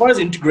 But as far as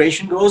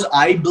integration goes,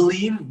 I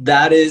believe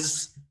that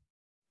is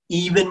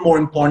even more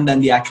important than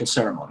the actual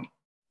ceremony.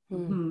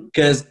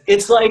 Because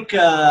it's like,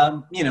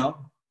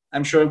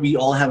 I'm sure we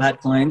all have had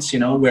clients,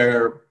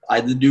 where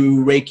either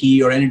do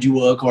Reiki or energy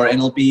work or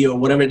NLP or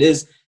whatever it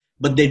is,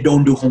 but they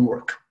don't do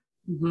homework.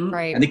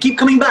 Right. And they keep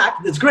coming back.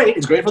 It's great.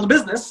 It's great for the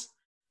business,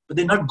 but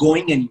they're not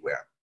going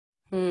anywhere.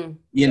 And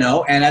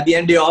at the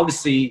end of the day,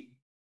 obviously,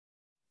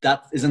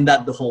 isn't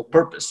that the whole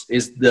purpose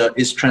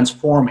is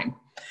transforming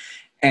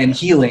and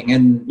healing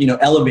and,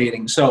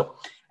 elevating. So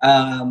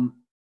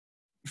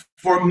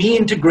for me,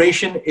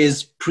 integration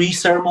is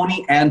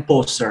pre-ceremony and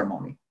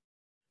post-ceremony.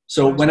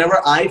 So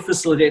whenever I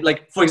facilitate,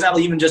 like, for example,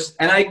 even just,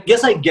 and I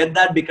guess I get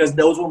that because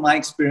those were my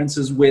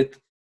experiences with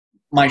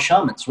my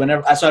shamans. So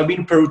I've been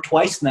to Peru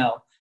twice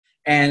now,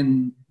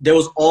 and there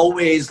was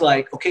always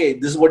like, okay,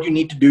 this is what you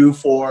need to do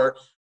for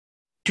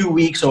 2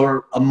 weeks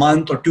or a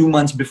month or 2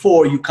 months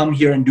before you come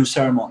here and do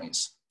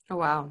ceremonies. Oh,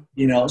 wow.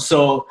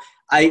 So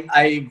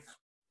I've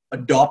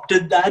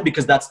adopted that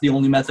because that's the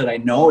only method I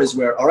know is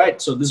where, all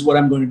right, so this is what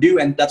I'm going to do.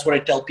 And that's what I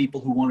tell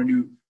people who want to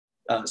do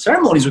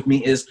ceremonies with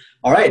me is,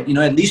 all right,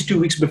 at least 2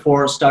 weeks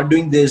before, start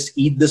doing this,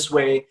 eat this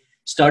way,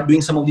 start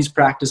doing some of these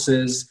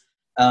practices,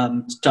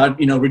 start,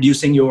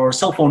 reducing your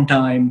cell phone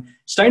time,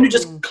 starting to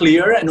just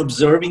clear and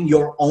observing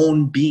your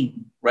own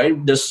being,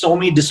 right? There's so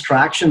many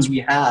distractions we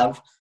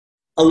have.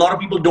 A lot of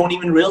people don't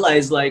even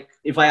realize, like,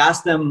 if I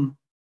ask them,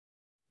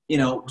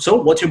 so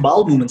what's your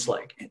bowel movements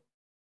like?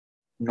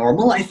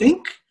 Normal, I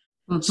think.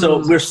 Mm-hmm. So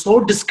we're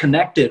so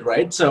disconnected,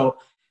 right? So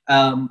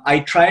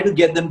I try to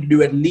get them to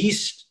do at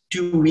least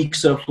 2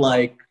 weeks of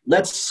like,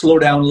 let's slow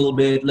down a little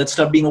bit. Let's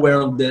start being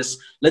aware of this.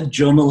 Let's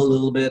journal a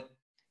little bit,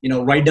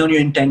 write down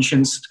your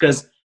intentions,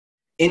 because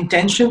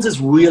intentions is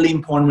really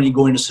important when you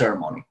go into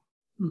ceremony.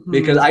 Mm-hmm.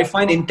 Because I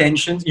find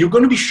intentions, you're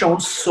going to be shown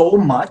so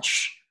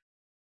much.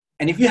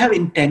 And if you have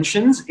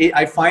intentions,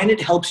 I find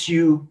it helps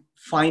you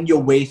find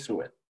your way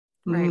through it.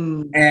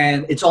 Right.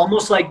 And it's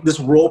almost like this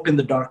rope in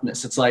the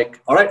darkness. It's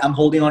like, all right, I'm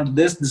holding on to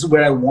this. This is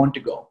where I want to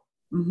go.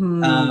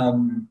 Mm-hmm.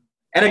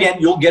 And again,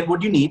 you'll get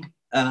what you need.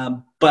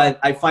 But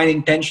I find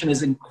intention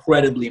is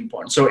incredibly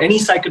important. So any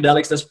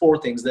psychedelics, there's 4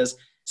 things. There's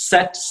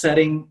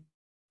setting,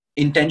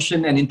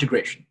 intention, and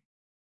integration.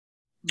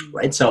 Mm-hmm.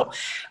 Right? So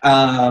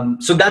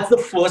that's the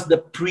first,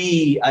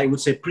 I would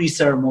say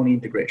pre-ceremony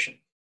integration.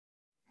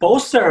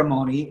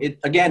 Post-ceremony,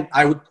 again,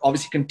 I would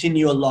obviously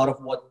continue a lot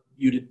of what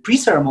you did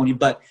pre-ceremony,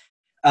 but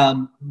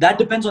that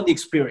depends on the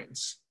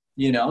experience,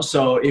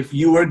 So if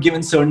you were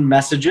given certain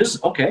messages,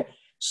 okay,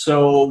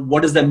 so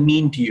what does that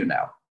mean to you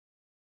now,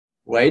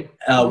 right?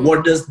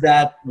 What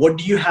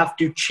do you have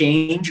to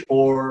change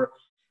or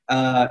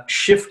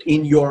shift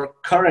in your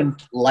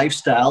current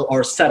lifestyle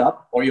or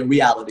setup or your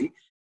reality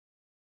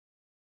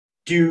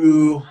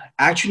to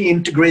actually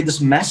integrate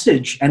this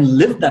message and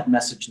live that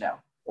message now,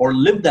 or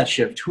live that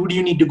shift? Who do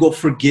you need to go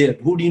forgive?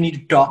 Who do you need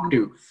to talk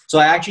to? So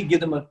I actually give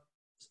them a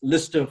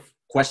list of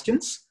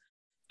questions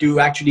to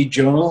actually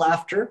journal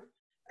after.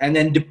 And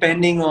then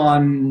depending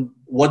on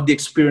what the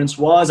experience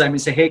was, I may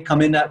say, hey,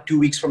 come in 2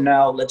 weeks from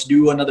now. Let's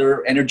do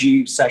another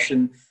energy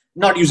session,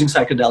 not using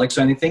psychedelics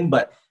or anything,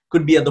 but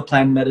could be other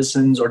plant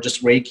medicines or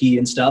just Reiki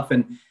and stuff.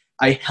 And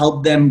I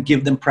help them,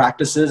 give them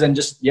practices and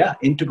just,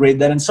 integrate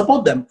that and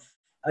support them.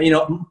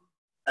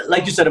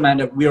 Like you said,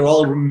 Amanda, we are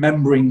all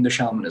remembering the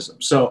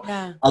shamanism. So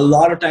a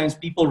lot of times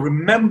people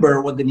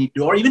remember what they need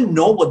to, or even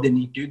know what they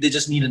need to. They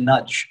just need a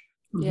nudge.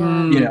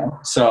 Yeah.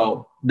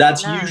 So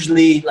that's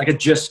usually like a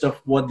gist of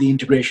what the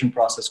integration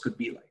process could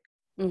be like.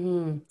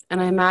 Mm-hmm.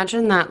 And I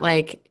imagine that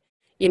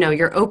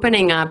you're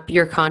opening up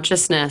your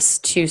consciousness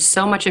to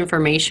so much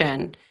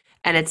information,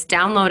 and it's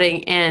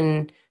downloading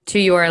in to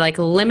your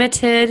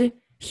limited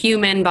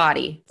human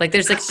body. Like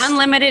there's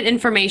unlimited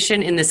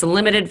information in this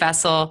limited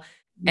vessel.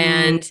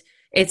 And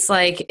it's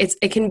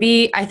it can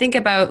be, I think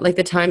about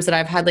the times that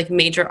I've had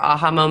major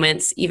aha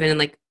moments, even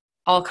in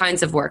all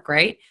kinds of work.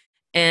 Right.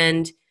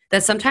 And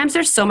that sometimes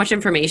there's so much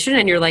information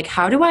and you're like,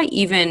 how do I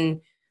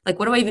even,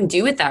 what do I even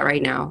do with that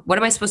right now? What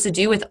am I supposed to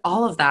do with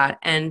all of that?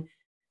 And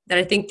that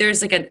I think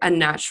there's a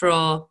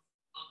natural,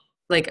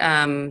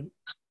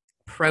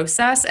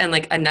 process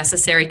and a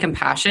necessary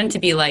compassion to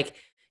be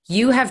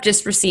you have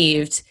just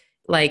received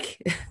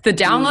the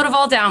download of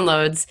all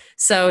downloads.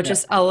 So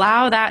just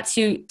allow that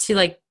to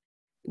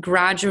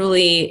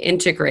gradually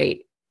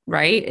integrate.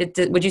 Right.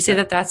 Would you say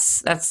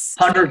that's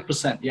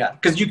 100%? Yeah.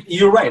 Cause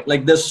you're right.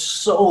 There's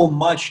so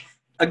much.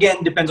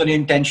 Again, depends on your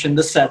intention,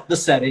 the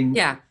setting,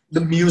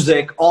 the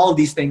music, all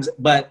these things.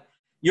 But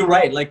you're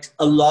right.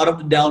 A lot of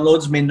the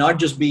downloads may not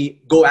just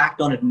be go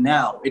act on it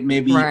now. It may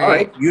be, all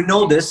right,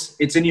 this,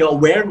 it's in your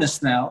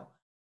awareness now.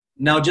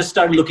 Now just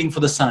start looking for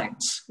the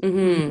signs.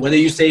 Mm-hmm. Whether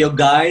you say your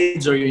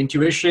guides or your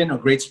intuition or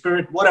great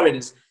spirit, whatever it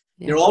is,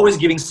 they're always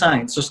giving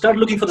signs. So start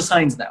looking for the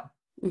signs now.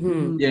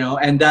 Mm-hmm.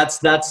 And that's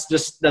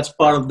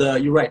part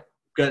of you're right.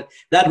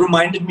 That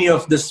reminded me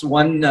of this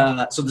one.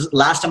 So this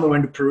last time I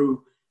went to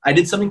Peru, I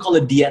did something called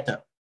a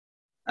dieta.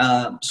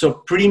 So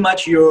pretty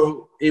much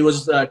it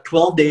was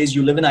 12 days.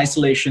 You live in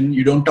isolation.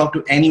 You don't talk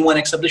to anyone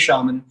except the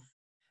shaman.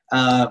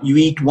 You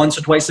eat once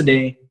or twice a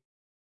day.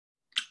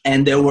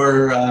 And there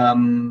were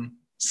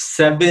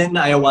 7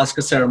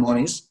 ayahuasca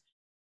ceremonies.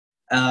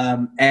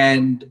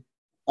 And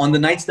on the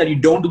nights that you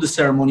don't do the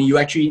ceremony, you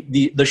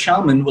actually, the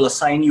shaman will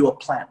assign you a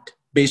plant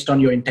based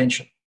on your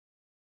intention.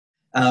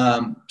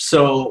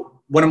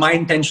 So one of my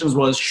intentions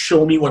was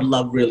show me what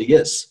love really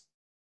is.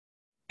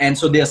 And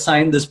so they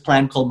assigned this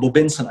plant called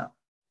Bobinsana,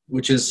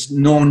 which is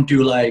known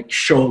to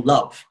show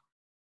love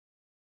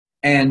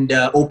and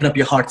open up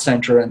your heart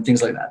center and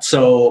things like that.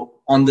 So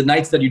on the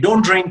nights that you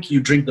don't drink,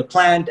 you drink the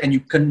plant and you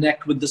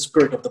connect with the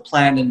spirit of the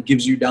plant and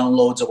gives you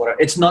downloads or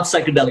whatever. It's not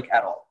psychedelic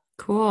at all.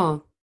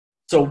 Cool.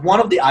 So one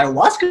of the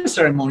ayahuasca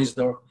ceremonies,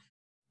 though,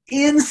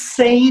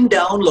 insane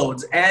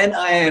downloads. And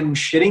I am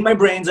shitting my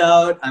brains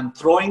out. I'm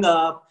throwing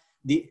up.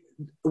 This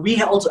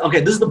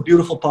is the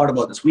beautiful part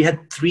about this. We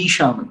had 3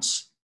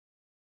 shamans.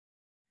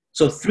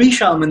 So 3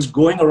 shamans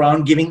going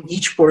around giving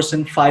each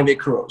person 5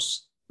 icaros.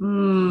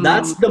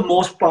 That's the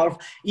most powerful.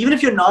 Even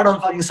if you're not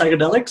on fucking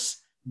psychedelics,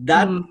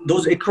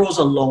 those icaros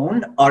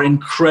alone are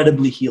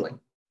incredibly healing.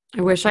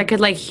 I wish I could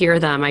hear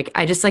them.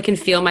 I just can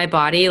feel my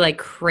body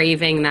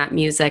craving that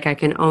music. I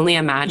can only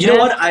imagine. You know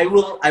what?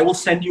 I will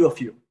send you a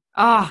few.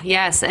 Oh,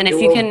 yes. And if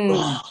you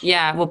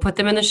can, we'll put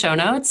them in the show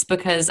notes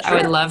because I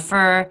would love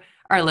for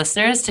our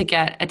listeners to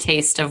get a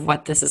taste of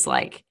what this is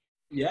like.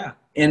 Yeah.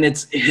 And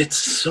it's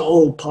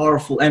so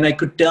powerful. And I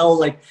could tell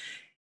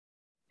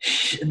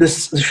the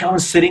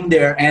shaman's sitting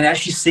there, and as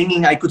she's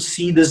singing, I could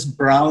see this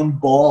brown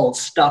ball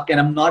stuck, and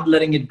I'm not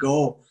letting it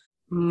go.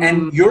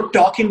 And you're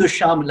talking to the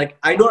shaman, like,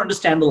 I don't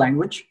understand the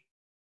language,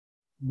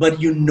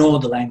 but you know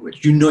the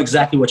language. You know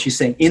exactly what she's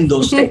saying in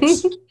those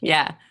states.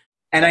 Yeah.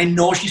 And I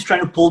know she's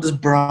trying to pull this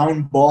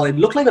brown ball. It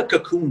looked like a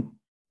cocoon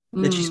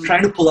that she's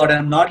trying to pull out, and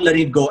I'm not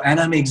letting it go. And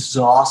I'm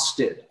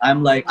exhausted.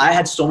 I'm like, I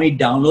had so many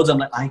downloads. I'm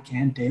like, I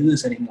can't do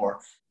this anymore.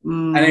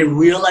 And I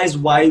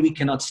realized why we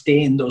cannot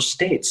stay in those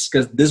states,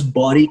 because this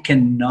body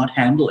cannot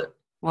handle it.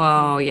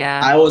 Whoa,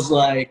 yeah. I was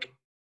like,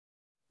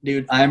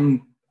 dude,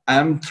 I'm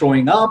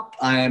throwing up.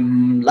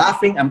 I'm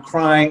laughing. I'm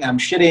crying. I'm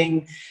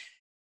shitting.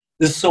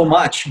 There's so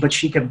much. But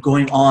she kept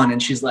going on,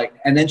 and she's like,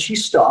 and then she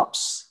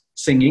stops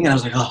singing, and I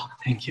was like, oh,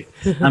 thank you.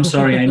 I'm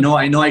sorry. I know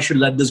I should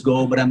let this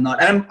go, but I'm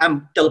not. And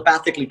I'm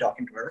telepathically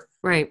talking to her.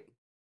 Right.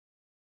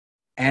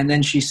 And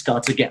then she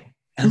starts again.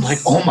 And I'm like,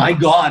 oh my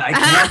God, I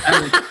can't.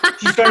 I'm like,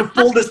 she's trying to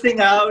pull this thing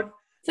out.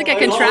 It's like a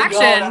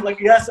contraction. I'm like,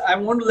 yes, I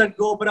want to let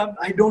go, but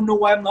I don't know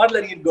why I'm not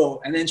letting it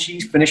go. And then she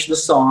finished the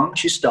song.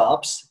 She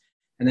stops.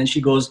 And then she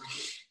goes,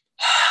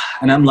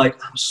 and I'm like,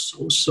 I'm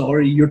so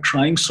sorry. You're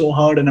trying so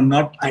hard. And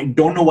I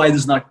don't know why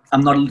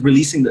I'm not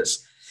releasing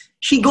this.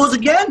 She goes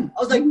again.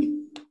 I was like,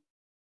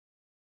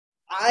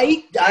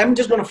 I'm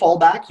just going to fall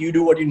back. You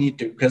do what you need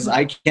to, because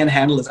I can't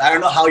handle this. I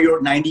don't know how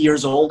you're 90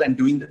 years old and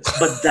doing this,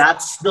 but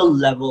that's the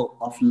level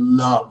of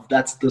love.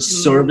 That's the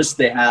service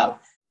they have.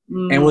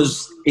 And it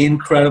was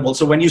incredible.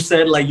 So when you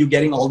said like you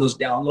getting all those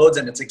downloads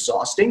and it's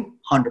exhausting,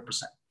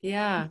 100%.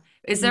 Yeah.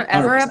 Is there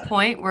ever 100%. a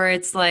point where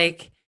it's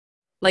like,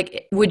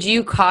 would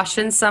you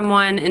caution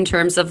someone in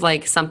terms of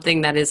like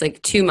something that is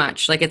like too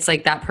much? Like it's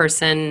like that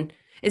person,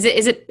 is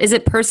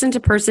it person to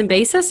person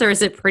basis, or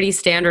is it pretty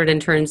standard in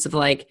terms of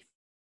like,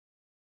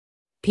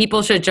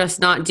 people should just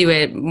not do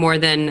it more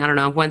than, I don't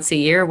know, once a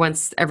year,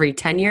 once every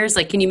 10 years?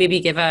 Like, can you maybe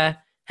give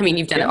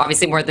you've done it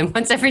obviously more than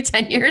once every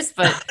 10 years,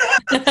 but.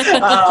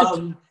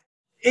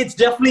 It's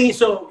definitely,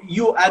 so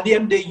you, at the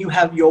end of the day, you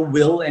have your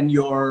will and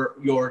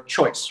your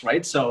choice,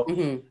 right? So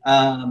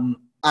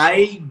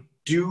I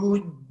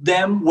do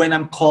them when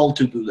I'm called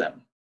to do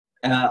them.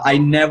 I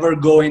never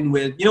go in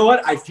with, you know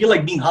what, I feel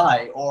like being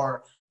high,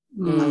 or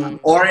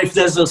if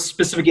there's a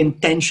specific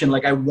intention,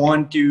 like I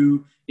want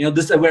to,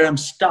 this is where I'm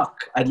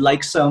stuck. I'd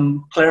like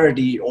some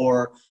clarity,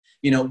 or,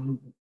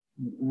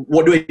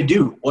 what do I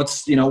do?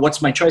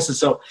 What's my choices?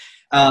 So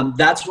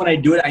that's when I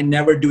do it. I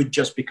never do it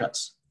just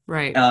because.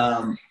 Right.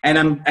 So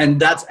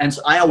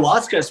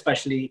ayahuasca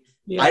especially,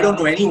 I don't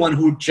know anyone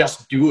who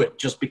just do it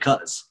just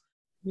because.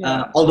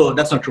 Although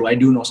that's not true. I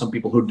do know some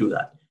people who do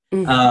that.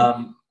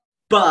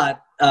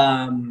 But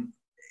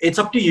it's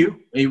up to you.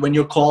 When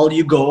you're called,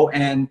 you go,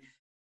 and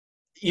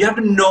you have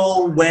to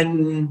know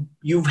when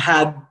you've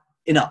had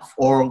enough,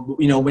 or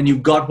when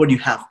you've got what you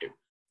have to.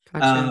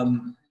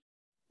 Gotcha.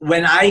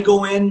 When I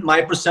go in,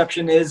 my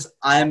perception is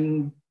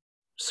I'm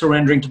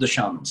surrendering to the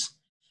shamans.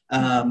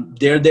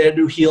 They're there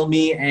to heal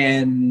me,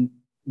 and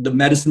the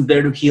medicine's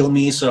there to heal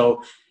me.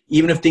 So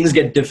even if things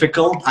get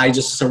difficult, I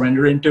just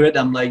surrender into it.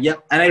 I'm like, yeah.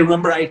 And I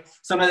remember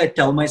sometimes I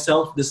tell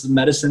myself, this is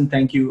medicine.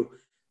 Thank you,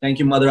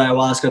 Mother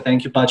Ayahuasca.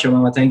 Thank you,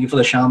 Pachamama. Thank you for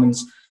the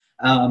shamans.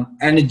 And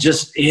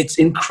it's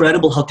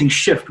incredible how things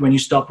shift when you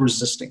stop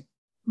resisting.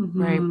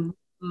 Right.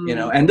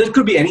 And that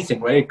could be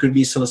anything, right? It could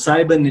be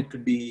psilocybin, it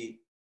could be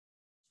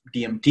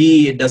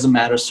DMT, it doesn't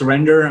matter.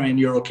 Surrender, and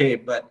you're okay.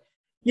 But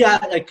yeah,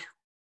 like,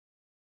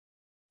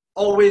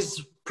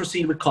 always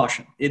proceed with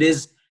caution. It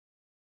is,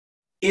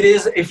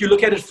 if you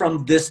look at it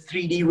from this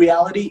 3D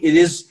reality, it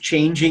is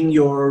changing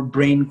your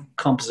brain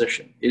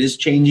composition. It is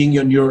changing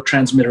your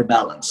neurotransmitter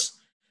balance.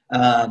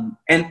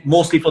 And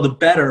mostly for the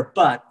better,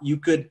 but you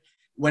could,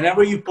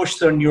 whenever you push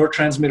the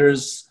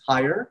neurotransmitters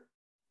higher,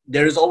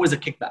 there is always a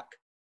kickback.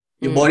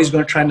 Your body's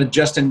going to try and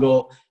adjust and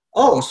go,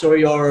 oh, so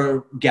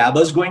your GABA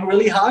is going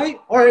really high?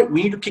 All right,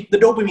 we need to kick the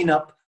dopamine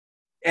up.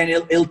 And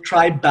it'll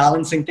try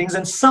balancing things.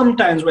 And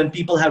sometimes when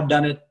people have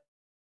done it,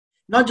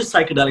 not just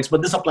psychedelics,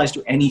 but this applies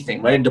to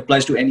anything, right? It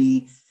applies to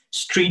any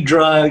street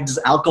drugs,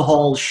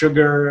 alcohol,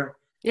 sugar.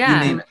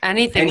 Yeah,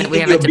 anything that we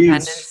have a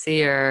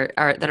dependency or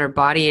that our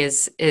body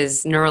is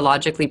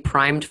neurologically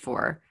primed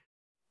for.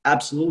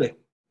 Absolutely.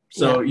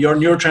 So your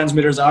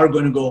neurotransmitters are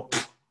going to go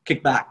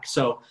kick back.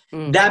 So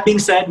that being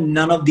said,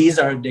 none of these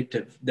are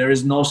addictive. There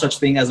is no such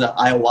thing as an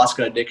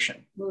ayahuasca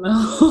addiction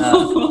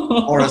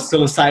or a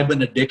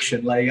psilocybin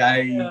addiction.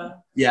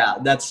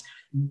 That's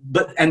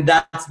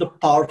the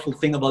powerful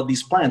thing about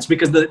these plants,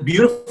 because the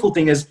beautiful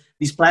thing is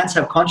these plants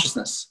have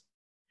consciousness.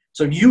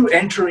 So you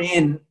enter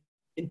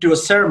into a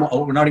ceremony,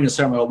 or not even a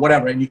ceremony, or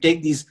whatever, and you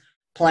take these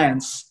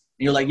plants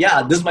and you're like,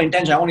 yeah, this is my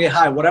intention. I want to get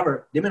high,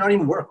 whatever. They may not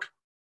even work.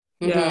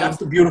 Yeah. That's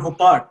the beautiful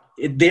part.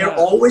 They're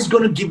always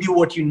going to give you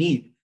what you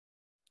need.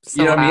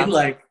 So you know what I mean?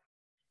 Like,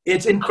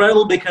 it's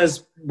incredible,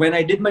 because when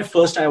I did my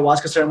first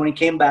ayahuasca ceremony,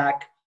 came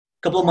back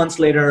a couple of months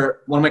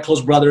later, one of my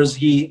close brothers,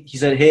 he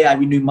said, hey, I've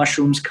been doing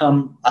mushrooms.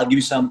 Come, I'll give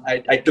you some.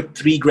 I took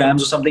 3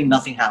 grams or something.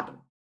 Nothing happened.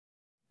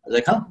 I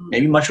was like,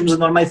 maybe mushrooms is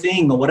not my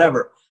thing or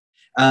whatever.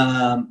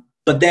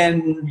 But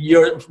then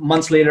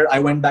months later, I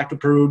went back to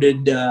Peru, I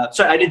did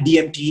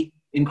DMT,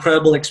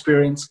 incredible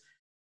experience.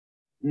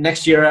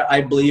 Next year,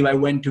 I believe I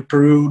went to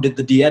Peru, did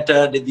the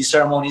dieta, did the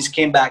ceremonies,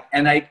 came back,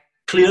 and I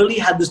clearly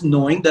had this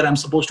knowing that I'm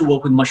supposed to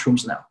work with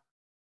mushrooms now.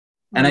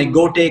 And I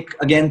go take,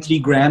 again, 3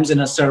 grams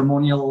in a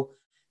ceremonial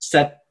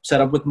set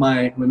up with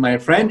my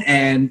friend,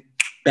 and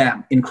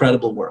bam,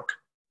 incredible work.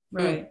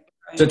 Right.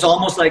 So it's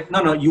almost like,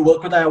 no, you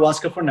work with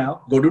ayahuasca for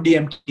now, go to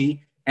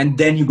DMT, and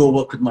then you go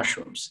work with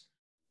mushrooms.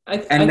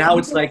 Now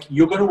it's like,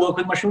 you're going to work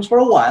with mushrooms for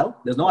a while.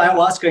 There's no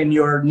ayahuasca in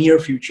your near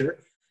future.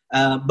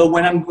 But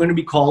when I'm going to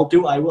be called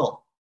to, I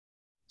will.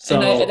 So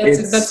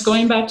that's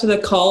going back to the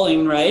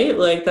calling, right?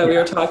 Like that we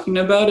were talking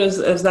about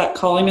is that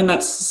calling. And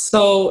that's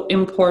so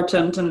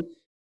important. And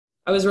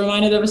I was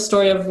reminded of a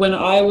story of when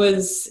I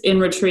was in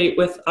retreat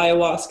with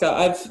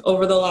ayahuasca.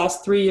 Over the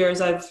last 3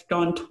 years, I've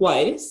gone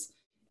twice.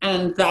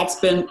 And that's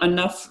been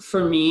enough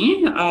for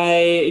me.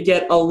 I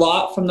get a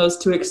lot from those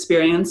 2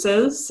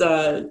 experiences,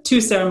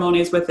 2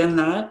 ceremonies within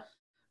that.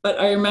 But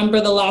I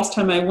remember the last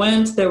time I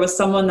went, there was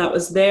someone that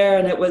was there,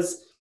 and it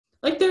was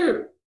like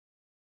their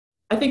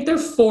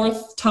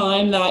 4th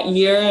time that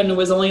year, and it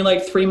was only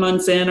like 3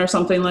 months in or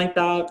something like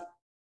that.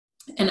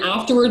 And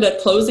afterward, at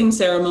closing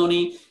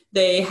ceremony,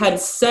 they had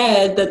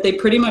said that they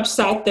pretty much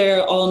sat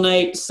there all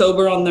night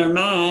sober on their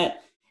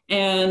mat,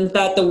 and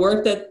that the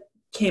work that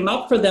came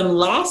up for them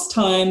last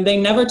time, they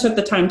never took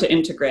the time to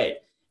integrate.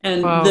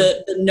 And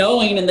the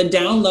knowing and the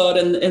download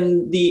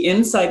and the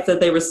insight that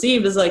they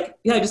received is like,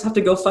 I just have to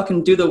go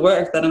fucking do the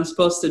work that I'm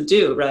supposed to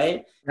do,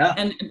 right? Yeah.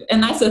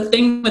 And that's the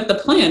thing with the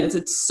plant, is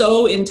it's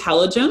so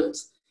intelligent.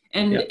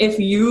 And if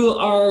you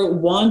are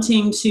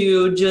wanting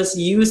to just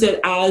use it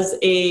as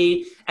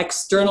a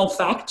external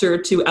factor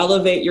to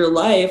elevate your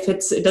life,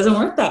 it doesn't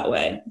work that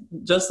way,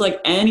 just like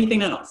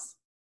anything else.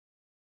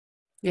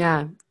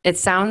 Yeah, it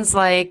sounds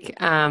like,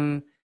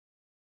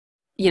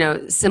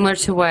 similar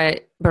to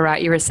what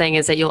Bharat, you were saying,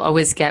 is that you'll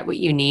always get what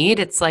you need.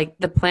 It's like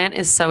the plant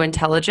is so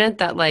intelligent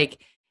that like,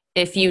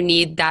 if you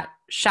need that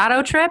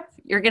shadow trip,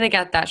 you're going to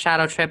get that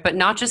shadow trip, but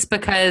not just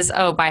because,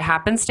 by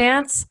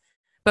happenstance,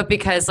 but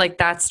because like,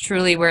 that's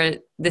truly where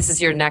this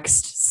is your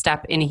next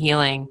step in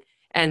healing.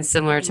 And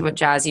similar to what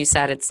Jazz, you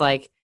said, it's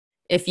like,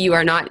 if you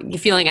are not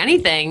feeling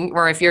anything,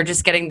 or if you're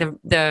just getting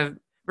the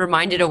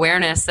reminded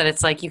awareness that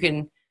it's like, you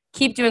can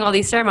keep doing all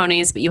these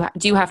ceremonies, but you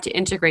do have to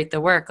integrate the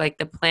work. Like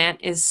the plant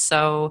is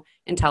so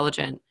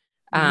intelligent.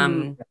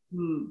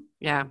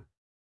 Yeah.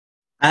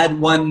 I had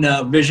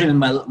one vision in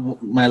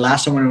my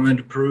last time when I went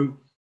to Peru.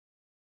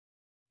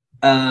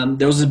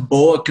 There was a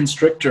boa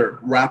constrictor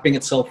wrapping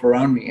itself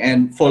around me.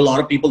 And for a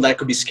lot of people, that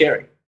could be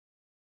scary.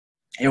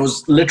 It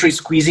was literally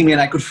squeezing me, and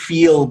I could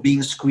feel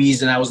being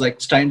squeezed. And I was like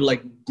starting to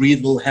like breathe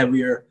a little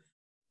heavier.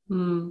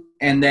 And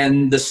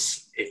then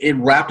it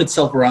wrapped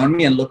itself around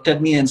me and looked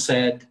at me and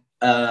said,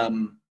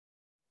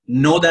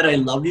 know that I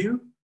love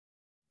you,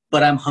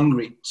 but I'm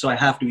hungry, so I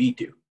have to eat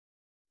you.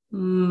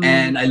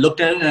 And I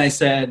looked at it and I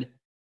said,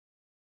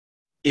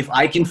 if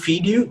I can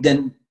feed you,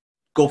 then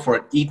go for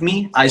it. Eat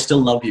me. I still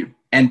love you.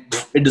 And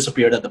it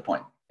disappeared at the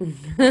point.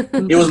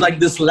 It was like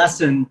this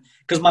lesson,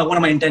 because one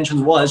of my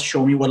intentions was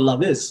show me what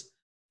love is.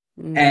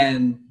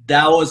 And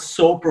that was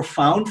so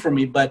profound for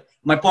me. But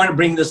my point of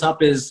bringing this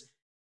up is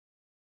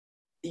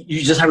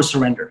you just have to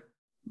surrender.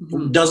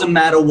 It doesn't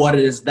matter what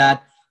it is,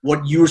 that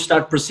what you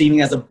start perceiving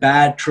as a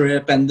bad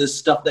trip and this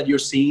stuff that you're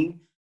seeing,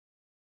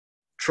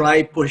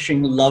 try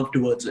pushing love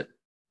towards it,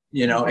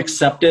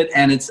 accept it,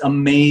 and it's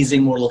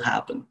amazing what will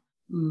happen.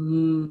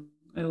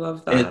 I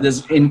love that.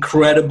 There's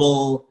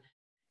incredible,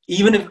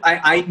 even if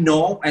I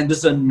know, and this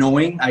is a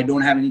knowing, I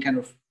don't have any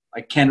I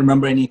can't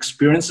remember any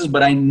experiences,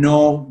 but I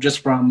know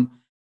just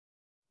from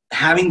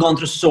having gone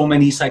through so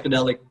many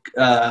psychedelic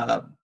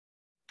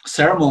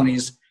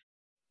ceremonies,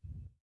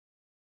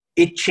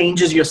 it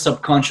changes your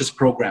subconscious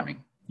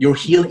programming. You're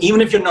healed,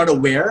 even if you're not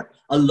aware,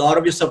 a lot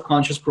of your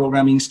subconscious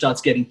programming starts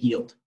getting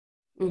healed.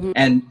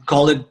 And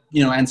call it,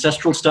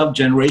 ancestral stuff,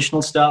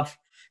 generational stuff.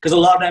 Because a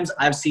lot of times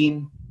I've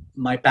seen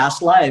my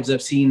past lives,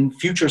 I've seen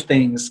future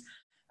things.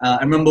 I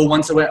remember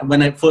once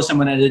when I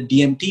did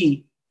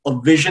DMT, a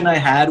vision I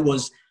had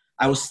was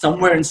I was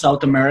somewhere in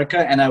South America,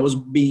 and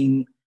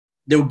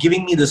they were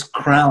giving me this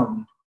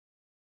crown,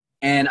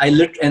 and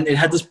and it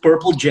had this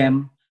purple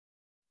gem.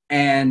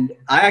 And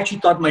I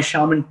actually thought my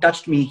shaman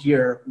touched me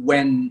here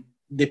when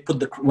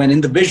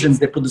in the visions,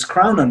 they put this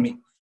crown on me.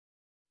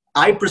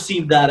 I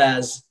perceived that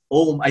as,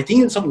 I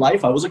think in some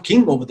life I was a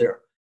king over there.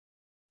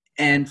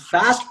 And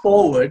fast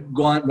forward,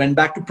 went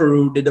back to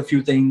Peru, did a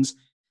few things.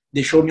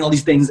 They showed me all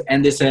these things,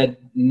 and they said,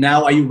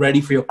 now are you ready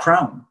for your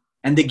crown?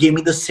 And they gave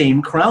me the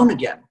same crown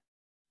again.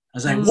 I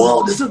was like,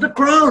 whoa, this is the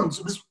crown.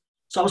 So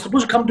I was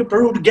supposed to come to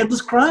Peru to get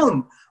this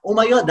crown. Oh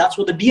my God, that's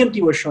what the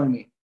DMT was showing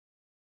me.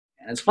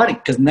 And it's funny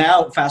because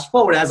now, fast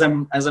forward, as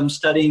I'm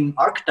studying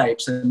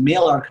archetypes and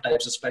male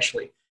archetypes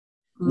especially,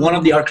 one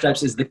of the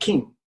archetypes is the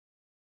king.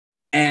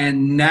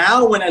 And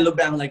now when I look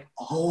back, I'm like,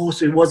 so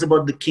it was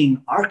about the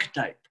king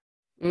archetype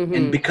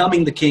and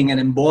becoming the king and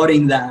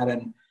embodying that.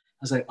 And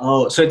I was like,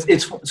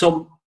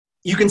 so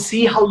you can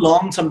see how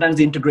long sometimes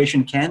the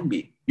integration can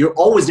be. You're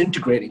always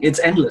integrating. It's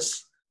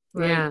endless,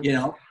 Yeah. you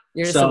know?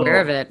 You're just aware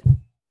of it.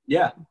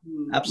 Yeah,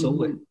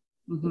 absolutely.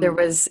 There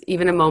was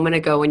even a moment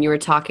ago when you were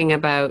talking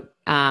about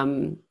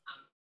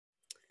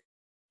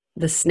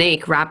the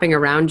snake wrapping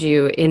around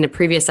you. In a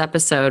previous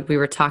episode, we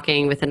were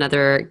talking with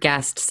another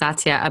guest,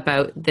 Satya,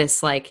 about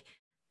this like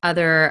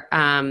other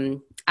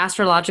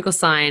astrological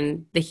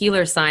sign, the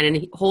healer sign,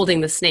 and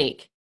holding the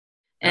snake.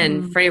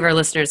 And for any of our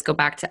listeners, go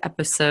back to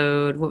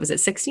episode, what was it,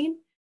 16?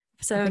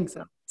 I think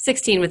so.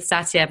 16 with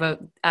Satya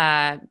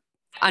about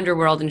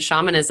underworld and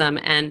shamanism.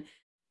 And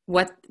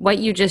what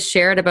you just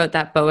shared about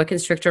that boa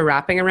constrictor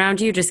wrapping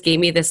around you just gave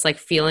me this like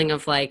feeling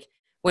of like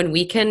when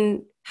we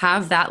can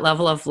have that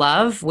level of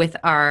love with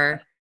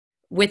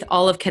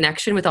all of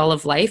connection, with all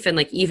of life, and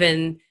like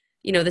even,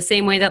 you know, the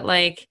same way that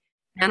like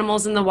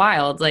animals in the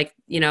wild, like,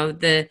 you know,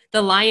 the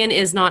lion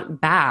is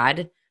not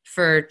bad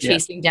for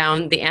chasing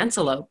down the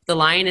antelope. The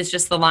lion is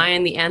just the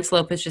lion, the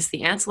antelope is just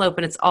the antelope,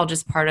 and it's all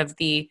just part of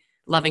the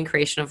loving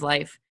creation of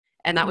life.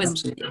 And that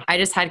was, I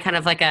just had kind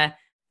of like a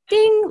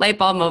ding light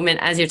bulb moment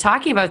as you're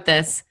talking about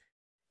this,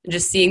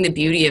 just seeing the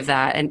beauty of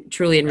that and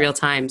truly in real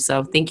time.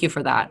 So thank you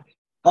for that.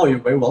 Oh, you're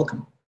very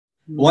welcome.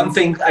 One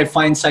thing I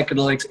find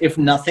psychedelics, if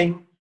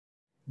nothing,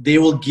 they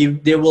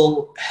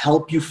will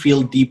help you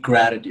feel deep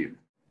gratitude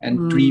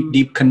and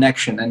deep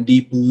connection and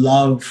deep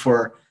love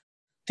for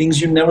things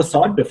you never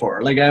thought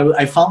before. Like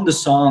I found a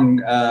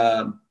song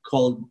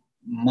called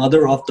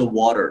Mother of the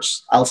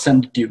Waters. I'll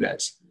send it to you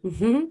guys.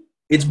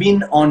 It's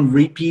been on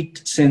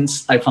repeat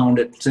since I found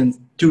it, since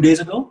 2 days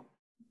ago.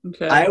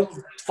 Okay. I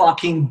was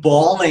fucking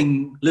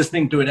bawling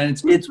listening to it. And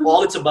it's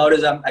all it's about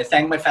is I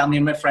thank my family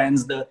and my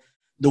friends, the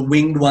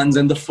winged ones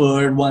and the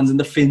furred ones and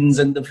the fins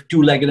and the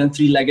two-legged and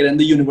three-legged and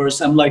the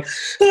universe. I'm like,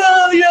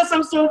 oh yes,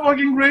 I'm so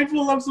fucking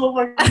grateful. I'm so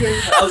fucking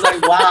grateful. I was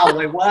like, wow,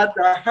 like what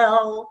the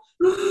hell?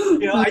 You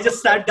know, I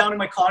just sat down in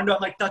my condo.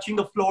 I'm like touching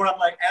the floor. I'm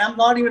like, and I'm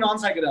not even on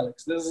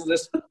psychedelics. This is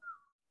this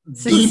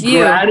deep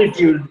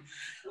gratitude.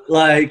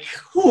 Like,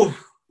 whew,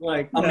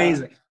 like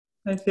amazing.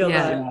 I feel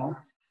that. You know?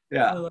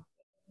 Yeah.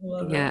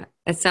 Yeah.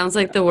 It sounds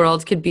like the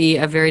world could be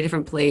a very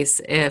different place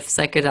if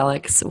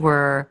psychedelics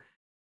were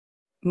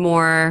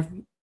more,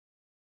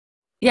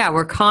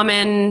 were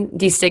common,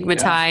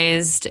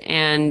 destigmatized,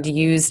 and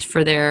used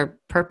for their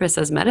purpose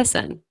as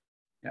medicine.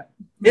 Yeah.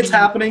 It's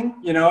happening,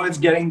 you know, it's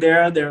getting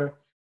there. They're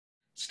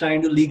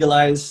starting to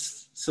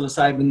legalize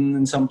psilocybin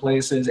in some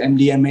places.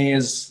 MDMA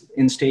is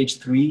in stage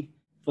 3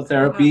 for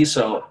therapy.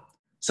 So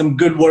some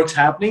good work's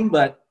happening,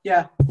 but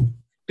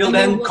till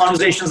then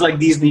conversations like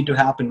these need to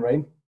happen,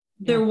 right?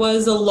 There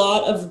was a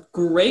lot of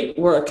great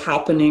work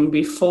happening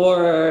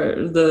before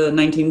the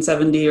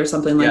 1970 or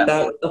something like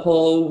that, the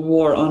whole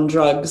war on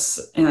drugs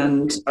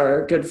and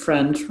our good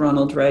friend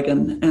Ronald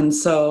Reagan. And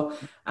so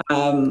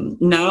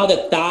now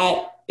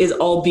that is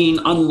all being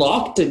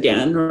unlocked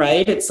again,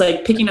 right? It's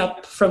like picking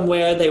up from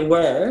where they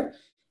were.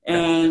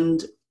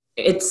 And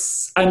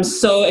I'm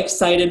so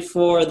excited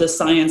for the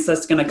science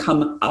that's going to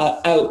come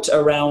out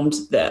around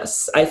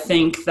this. I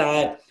think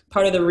that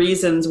part of the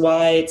reasons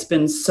why it's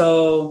been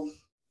so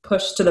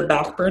pushed to the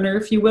back burner,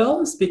 if you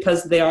will, is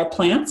because they are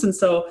plants. And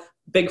so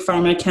big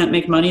pharma can't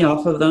make money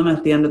off of them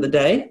at the end of the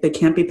day. They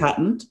can't be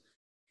patented.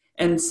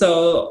 And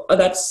so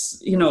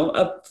that's, you know,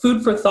 a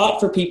food for thought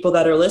for people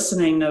that are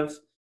listening of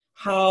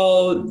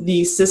how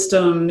the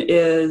system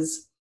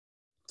is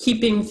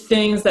keeping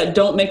things that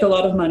don't make a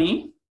lot of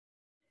money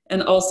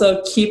and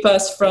also keep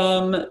us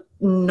from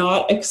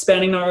not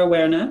expanding our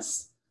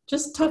awareness,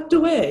 just tucked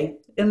away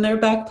in their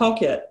back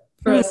pocket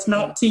for us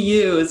not to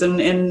use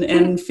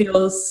and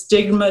feel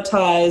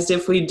stigmatized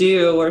if we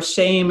do, or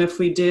shame if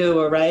we do,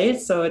 or right?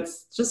 So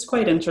it's just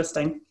quite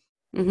interesting.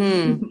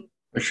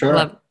 For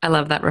sure. I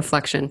love that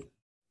reflection.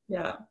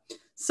 Yeah.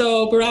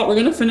 So Bharat, we're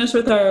going to finish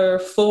with our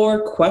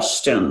 4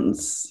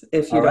 questions,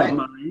 if you don't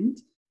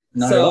mind.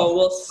 So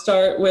we'll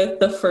start with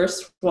the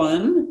first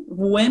one.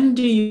 When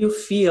do you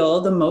feel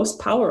the most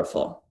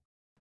powerful?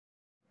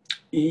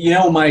 You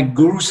know, my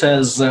guru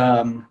says,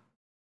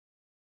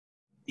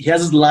 he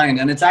has his line,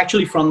 and it's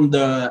actually from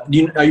are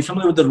you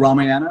familiar with the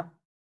Ramayana?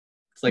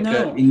 It's like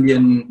an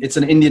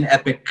Indian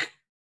epic,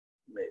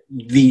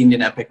 the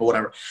Indian epic or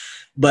whatever.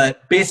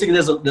 But basically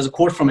there's a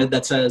quote from it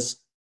that says,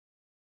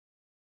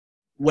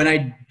 when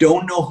I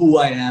don't know who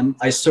I am,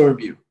 I serve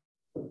you.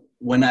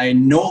 When I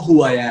know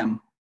who I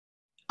am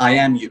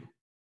you.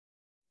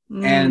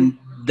 And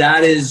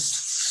that is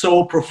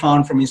so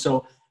profound for me.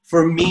 So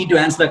for me to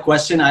answer that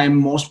question, I am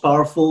most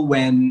powerful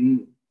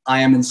when I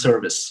am in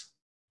service.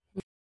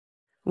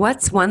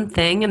 What's one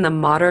thing in the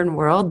modern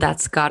world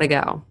that's got to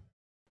go?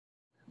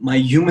 My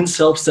human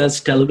self says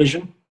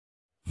television.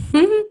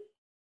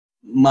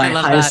 My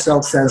higher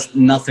self says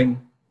nothing.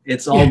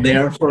 It's all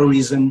there for a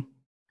reason.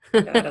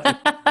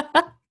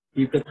 I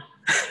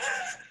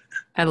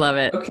love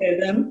it. Okay,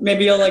 then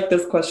maybe you'll like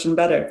this question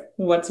better.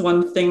 What's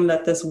one thing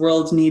that this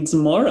world needs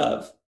more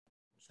of?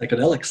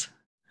 Psychedelics.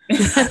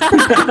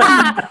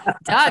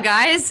 Duh,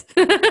 guys.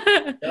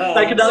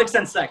 Psychedelics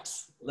and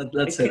sex.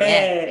 Let's say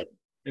that.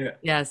 Yeah.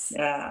 Yes.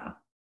 Yeah.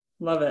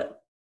 Love it.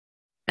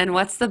 And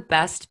what's the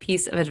best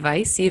piece of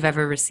advice you've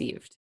ever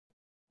received?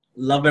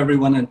 Love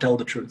everyone and tell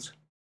the truth.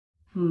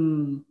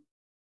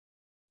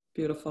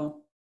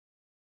 Beautiful.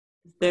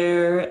 Is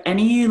there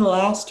any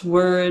last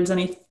words,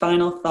 any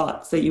final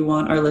thoughts that you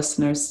want our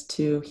listeners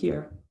to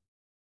hear?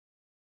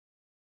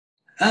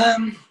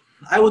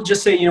 I would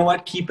just say, you know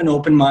what, keep an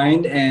open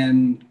mind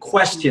and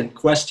question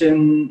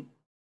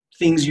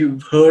things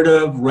you've heard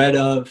of, read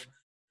of,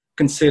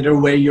 consider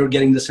where you're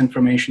getting this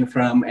information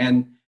from.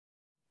 And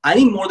I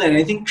think more than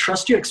anything,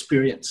 trust your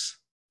experience.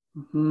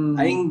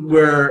 I think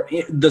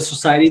the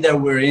society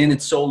that we're in,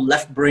 it's so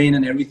left brain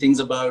and everything's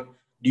about,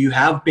 do you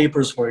have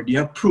papers for it? Do you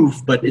have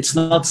proof? But it's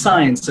not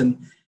science.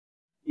 And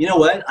you know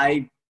what?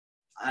 I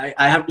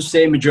have to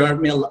say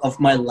majority of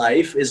my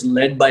life is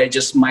led by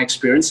just my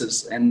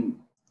experiences, and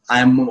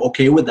I'm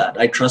okay with that.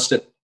 I trust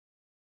it.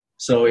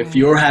 So if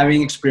you're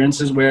having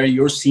experiences where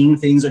you're seeing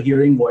things or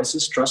hearing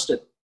voices, trust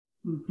it.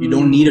 You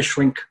don't need a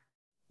shrink,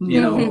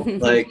 you know,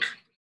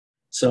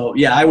 so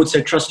yeah, I would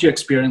say trust your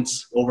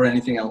experience over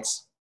anything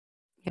else.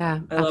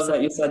 Yeah. I love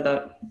that you said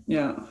that.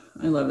 Yeah.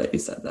 I love that you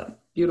said that.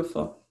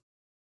 Beautiful.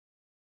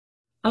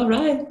 All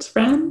right,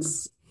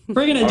 friends.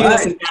 We're going to do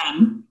this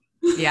again.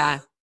 Yeah.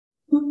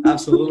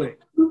 Absolutely.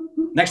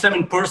 Next time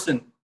in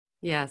person.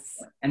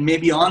 Yes. And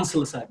maybe on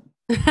psilocybin.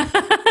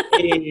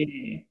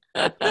 Hey.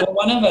 Well,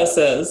 one of us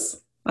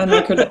is. I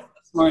microdosed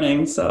this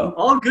morning, so.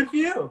 Oh, good for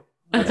you.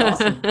 That's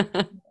awesome.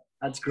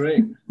 That's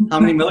great. How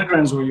many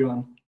milligrams were you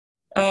on?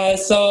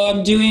 So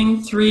I'm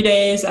doing 3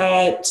 days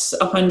at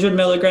 100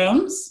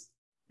 milligrams.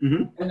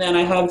 And then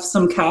I have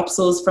some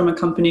capsules from a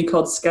company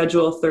called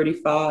Schedule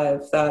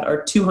 35 that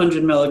are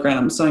 200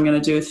 milligrams. So I'm going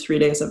to do 3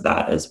 days of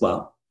that as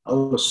well.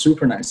 Oh,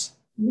 super nice.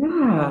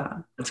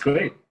 Yeah. That's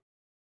great.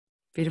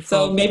 Beautiful.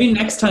 So maybe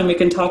next time we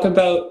can talk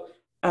about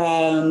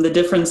the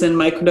difference in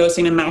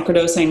microdosing and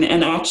macrodosing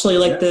and actually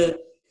like the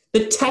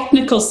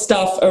technical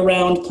stuff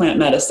around plant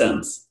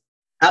medicines.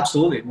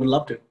 Absolutely. Would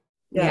love to.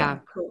 Yeah.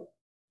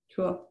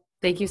 Cool.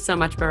 Thank you so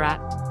much, Bharat.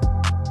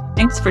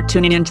 Thanks for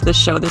tuning into the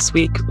show this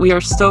week. We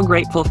are so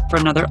grateful for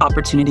another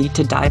opportunity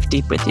to dive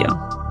deep with you.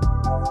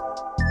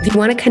 If you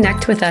want to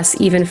connect with us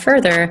even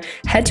further,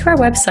 head to our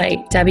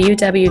website,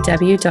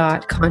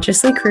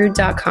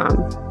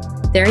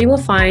 www.consciouslycrude.com. There you will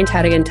find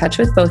how to get in touch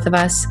with both of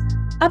us,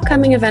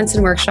 upcoming events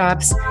and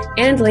workshops,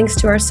 and links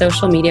to our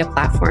social media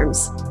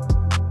platforms.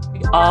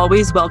 We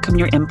always welcome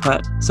your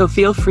input, so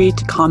feel free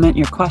to comment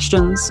your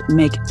questions,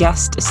 make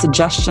guest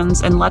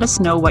suggestions, and let us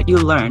know what you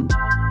learned.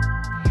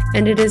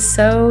 And it is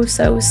so,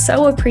 so,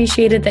 so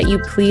appreciated that you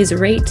please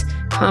rate,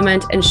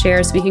 comment, and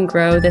share so we can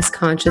grow this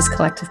conscious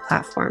collective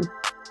platform.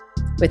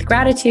 With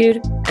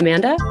gratitude,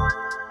 Amanda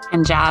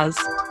and Jazz.